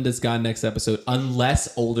think Linda's gone next episode,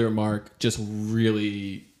 unless older Mark just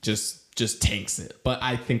really just tanks it. But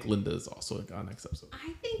I think Linda's also gone next episode.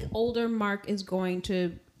 I think older Mark is going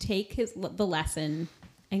to take the lesson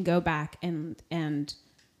and go back and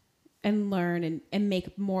learn and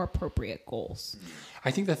make more appropriate goals.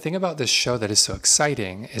 I think the thing about this show that is so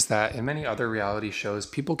exciting is that in many other reality shows,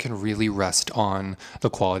 people can really rest on the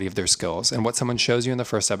quality of their skills. And what someone shows you in the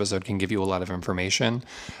first episode can give you a lot of information,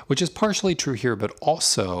 which is partially true here, but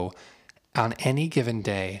also on any given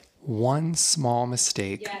day, one small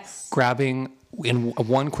mistake, grabbing in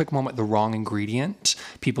one quick moment the wrong ingredient,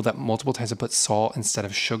 people that multiple times have put salt instead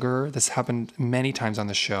of sugar, this happened many times on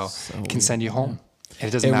the show, can send you home. And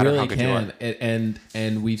it doesn't matter how good you are.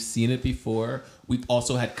 And we've seen it before. We've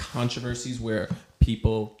also had controversies where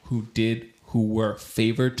people who were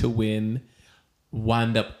favored to win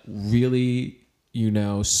wound up really,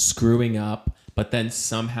 screwing up, but then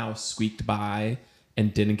somehow squeaked by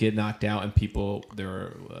and didn't get knocked out. And people,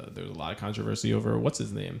 there's a lot of controversy over what's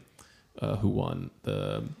his name, who won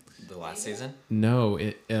the last season. No,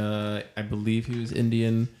 I believe he was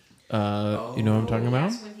Indian. You know what I'm talking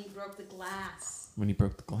about? When he broke the glass. When he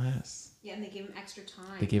broke the glass. Yeah, and they gave him extra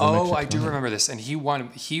time. I do remember this. And he won.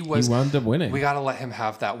 He wound up winning. We got to let him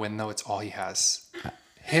have that win, though. It's all he has.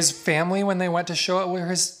 His family, when they went to show it, were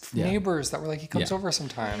his neighbors that were like, he comes over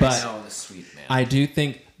sometimes. But the sweet man. I do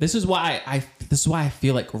think this is why I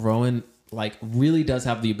feel like Rowan really does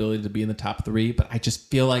have the ability to be in the top 3, but I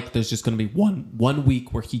just feel like there's just going to be one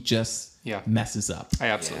week where he just messes up. I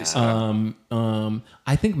absolutely see that.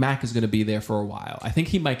 I think Mac is going to be there for a while. I think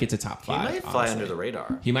he might get to top 5. He might fly under the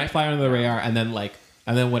radar. He might fly under the radar, and then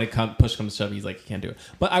when push comes to shove, he's like, he can't do it.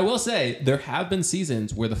 But I will say there have been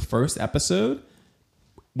seasons where the first episode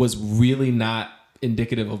was really not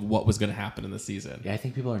indicative of what was going to happen in the season. Yeah, I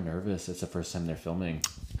think people are nervous. It's the first time they're filming.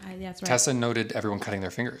 That's right. Tessa noted everyone cutting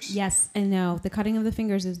their fingers. Yes, I know. The cutting of the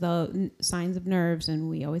fingers is the signs of nerves, and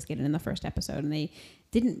we always get it in the first episode. And they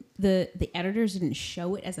didn't. The editors didn't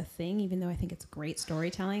show it as a thing, even though I think it's great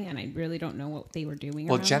storytelling, and I really don't know what they were doing.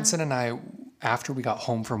 Well, Jensen and I, after we got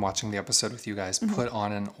home from watching the episode with you guys, put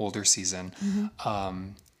on an older season.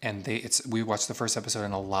 And we watched the first episode,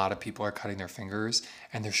 and a lot of people are cutting their fingers,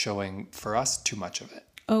 and they're showing, for us, too much of it.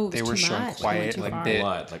 Oh, they were showing quite a bit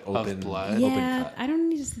blood, of blood. Yeah, I don't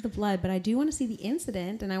need to see the blood, but I do want to see the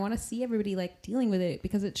incident, and I want to see everybody dealing with it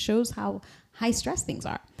because it shows how high stress things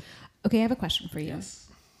are. Okay, I have a question for you. Yes.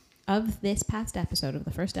 Of this past episode, of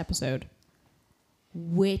the first episode,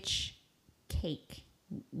 which cake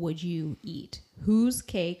would you eat? Whose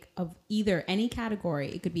cake of either any category?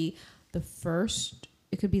 It could be the first,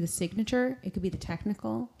 it could be the signature, it could be the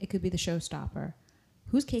technical, it could be the showstopper.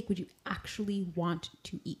 Whose cake would you actually want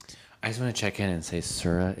to eat? I just want to check in and say,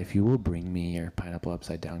 Sura, if you will bring me your pineapple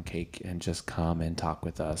upside down cake and just come and talk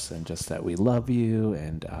with us and just that we love you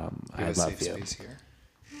and I love you. Here.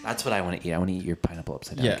 That's what I want to eat. I want to eat your pineapple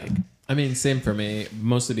upside down cake. I mean, same for me,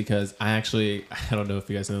 mostly because I don't know if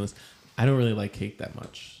you guys know this, I don't really like cake that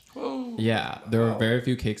much. Whoa. Yeah, there are very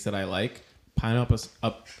few cakes that I like. An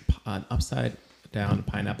upside down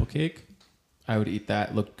pineapple cake, I would eat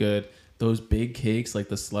that. Look good. Those big cakes, like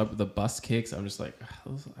the bust cakes, I'm just like,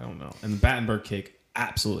 I don't know. And the Battenberg cake,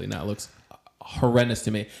 absolutely not. It looks horrendous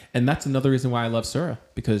to me. And that's another reason why I love Sura,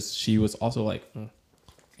 because she was also like,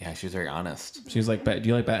 yeah, she was very honest. She was like, do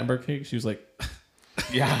you like Battenberg cake? She was like,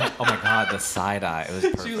 yeah. Oh my God, the side eye. It was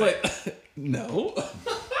perfect. She was like, no.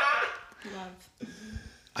 Love.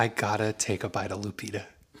 I gotta take a bite of Lupita.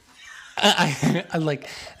 I like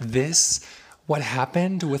this. What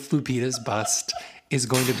happened with Lupita's bust is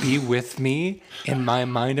going to be with me in my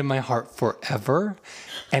mind and my heart forever.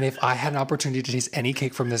 And if I had an opportunity to taste any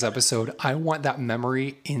cake from this episode, I want that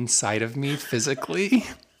memory inside of me physically.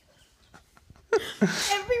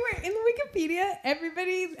 Everywhere in the Wikipedia,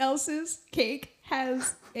 everybody else's cake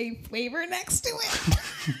has a flavor next to it.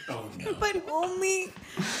 Oh no. But only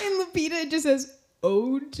in Lupita it just says,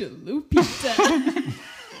 "Ode to Lupita."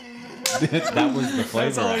 That was the flavor.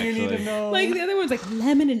 That's all you need to actually. know. Like the other one's like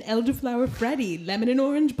lemon and elderflower Freddie, lemon and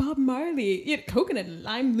orange Bob Marley, yet coconut and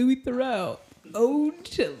lime Louis Theroux. Ode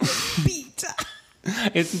to Lupita.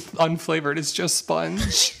 It's unflavored. It's just sponge.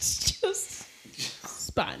 It's just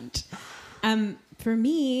sponge. For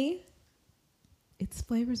me, it's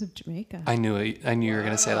flavors of Jamaica. I knew it. I knew you were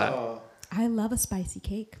going to say that. I love a spicy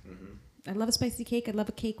cake. I love a spicy cake. I love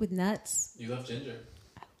a cake with nuts. You love ginger.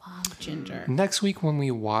 I love ginger. Next week when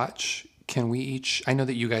we watch, can we each, I know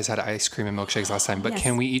that you guys had ice cream and milkshakes last time, but Yes.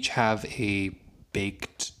 can we each have a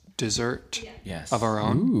baked dessert Yes. of our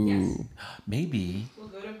own? Ooh. Yes. Maybe We'll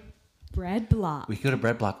go to Bread Block. we could go to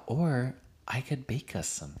Bread Block, or I could bake us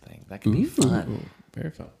something. That could be fun. Very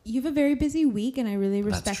fun. You have a very busy week, and I really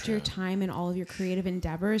respect your true. time and all of your creative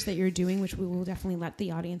endeavors that you're doing, which we will definitely let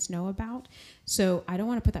the audience know about. So I don't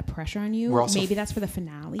want to put that pressure on you. We're also- Maybe that's for the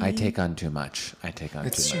finale. I take on too much. It's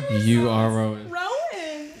too much. true. You are Rowan.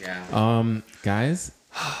 Rowan. Yeah. Guys,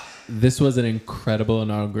 this was an incredible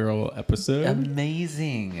inaugural episode.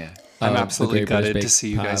 Amazing. I'm of the absolutely Great British gutted to Bake see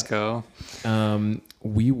you guys Pod. go.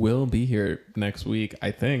 We will be here next week,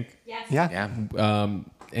 I think. Yes. Yeah. Yeah.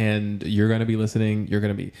 And you're going to be listening. You're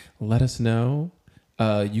going to be, let us know.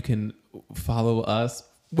 You can follow us.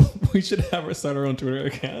 We should start our own Twitter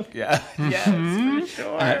account Yeah. Yes, for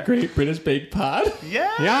sure. at Great British Bake Pod.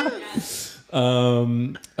 Yeah.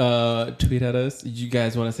 Tweet at us. You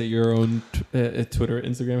guys want to say your own Twitter,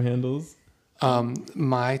 Instagram handles?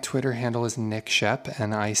 My Twitter handle is Nick Shep,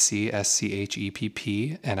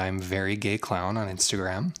 NICSCHEPP, and I'm Very Gay Clown on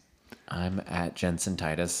Instagram. I'm at Jensen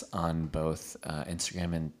Titus on both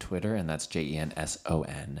Instagram and Twitter, and that's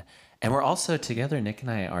JENSON. And we're also together, Nick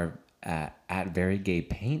and I are at Very Gay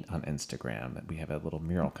Paint on Instagram. We have a little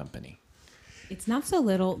mural company. It's not so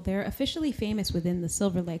little. They're officially famous within the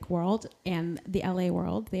Silver Lake world and the LA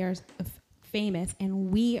world. They are famous, and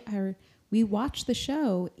we watch the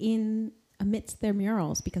show in amidst their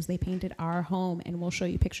murals because they painted our home, and we'll show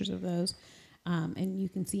you pictures of those. And you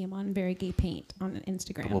can see them on Very Gay Paint on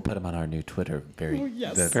Instagram. We'll put them on our new Twitter. Very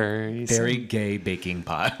Very Gay Baking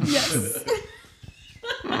Pot. Yes.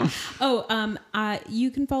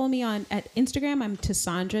 You can follow me at Instagram. I'm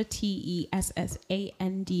Tessandra,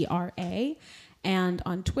 TESSANDRA, and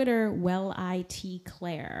on Twitter, IT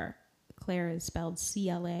Claire. Claire is spelled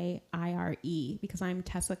CLAIRE because I'm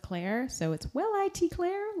Tessa Claire, so it's IT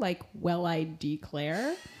Claire, like I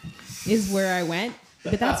declare, is where I went.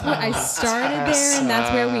 But that's what I started there, and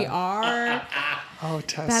that's where we are. Oh,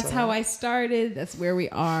 Tessa. That's how I started. That's where we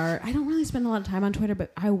are. I don't really spend a lot of time on Twitter,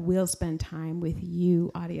 but I will spend time with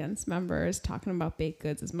you, audience members, talking about baked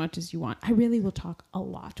goods as much as you want. I really will talk a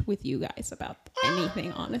lot with you guys about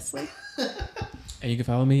anything, honestly. And you can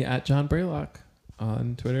follow me at John Braylock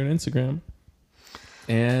on Twitter and Instagram.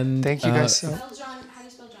 And Thank you guys so Spell John. How do you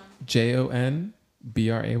spell John?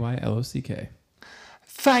 JONBRAYLOCK.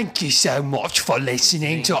 Thank you so much for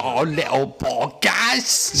listening to our little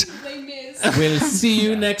podcast. We'll see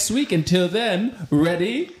you next week. Until then,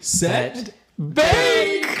 ready, set,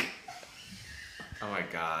 Bake! Oh my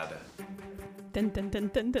God.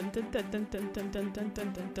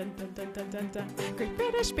 Great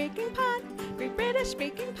British Baking Pod, Great British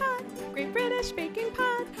Baking Pod, Great British Baking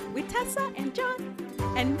Pod, with Tessa and John,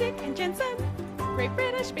 and Nick and Jensen. Great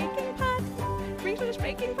British Baking Pod, Great British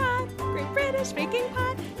Baking Pod, Great British Baking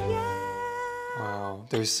Pod, yeah! Wow,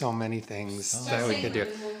 there's so many things that we could do.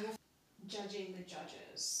 Judging the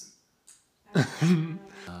judges.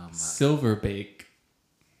 Silver Bake.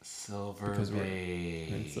 Silver Because we're Bake.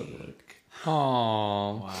 in Silver Lake.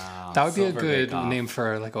 Oh, Wow. that would be a Silver good Bake Off. name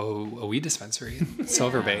for like a weed dispensary.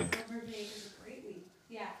 Silver Bake. Silver Bake is a great week.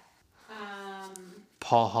 Yeah.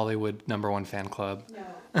 Paul Hollywood #1 fan club.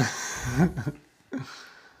 No.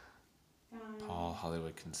 All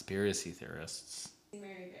Hollywood conspiracy theorists.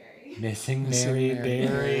 Mary Berry. Missing Mary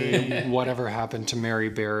Berry. Whatever happened to Mary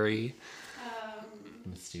Berry?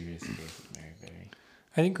 Mysterious case of Mary Berry.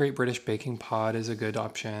 I think Great British Baking Pod is a good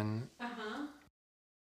option.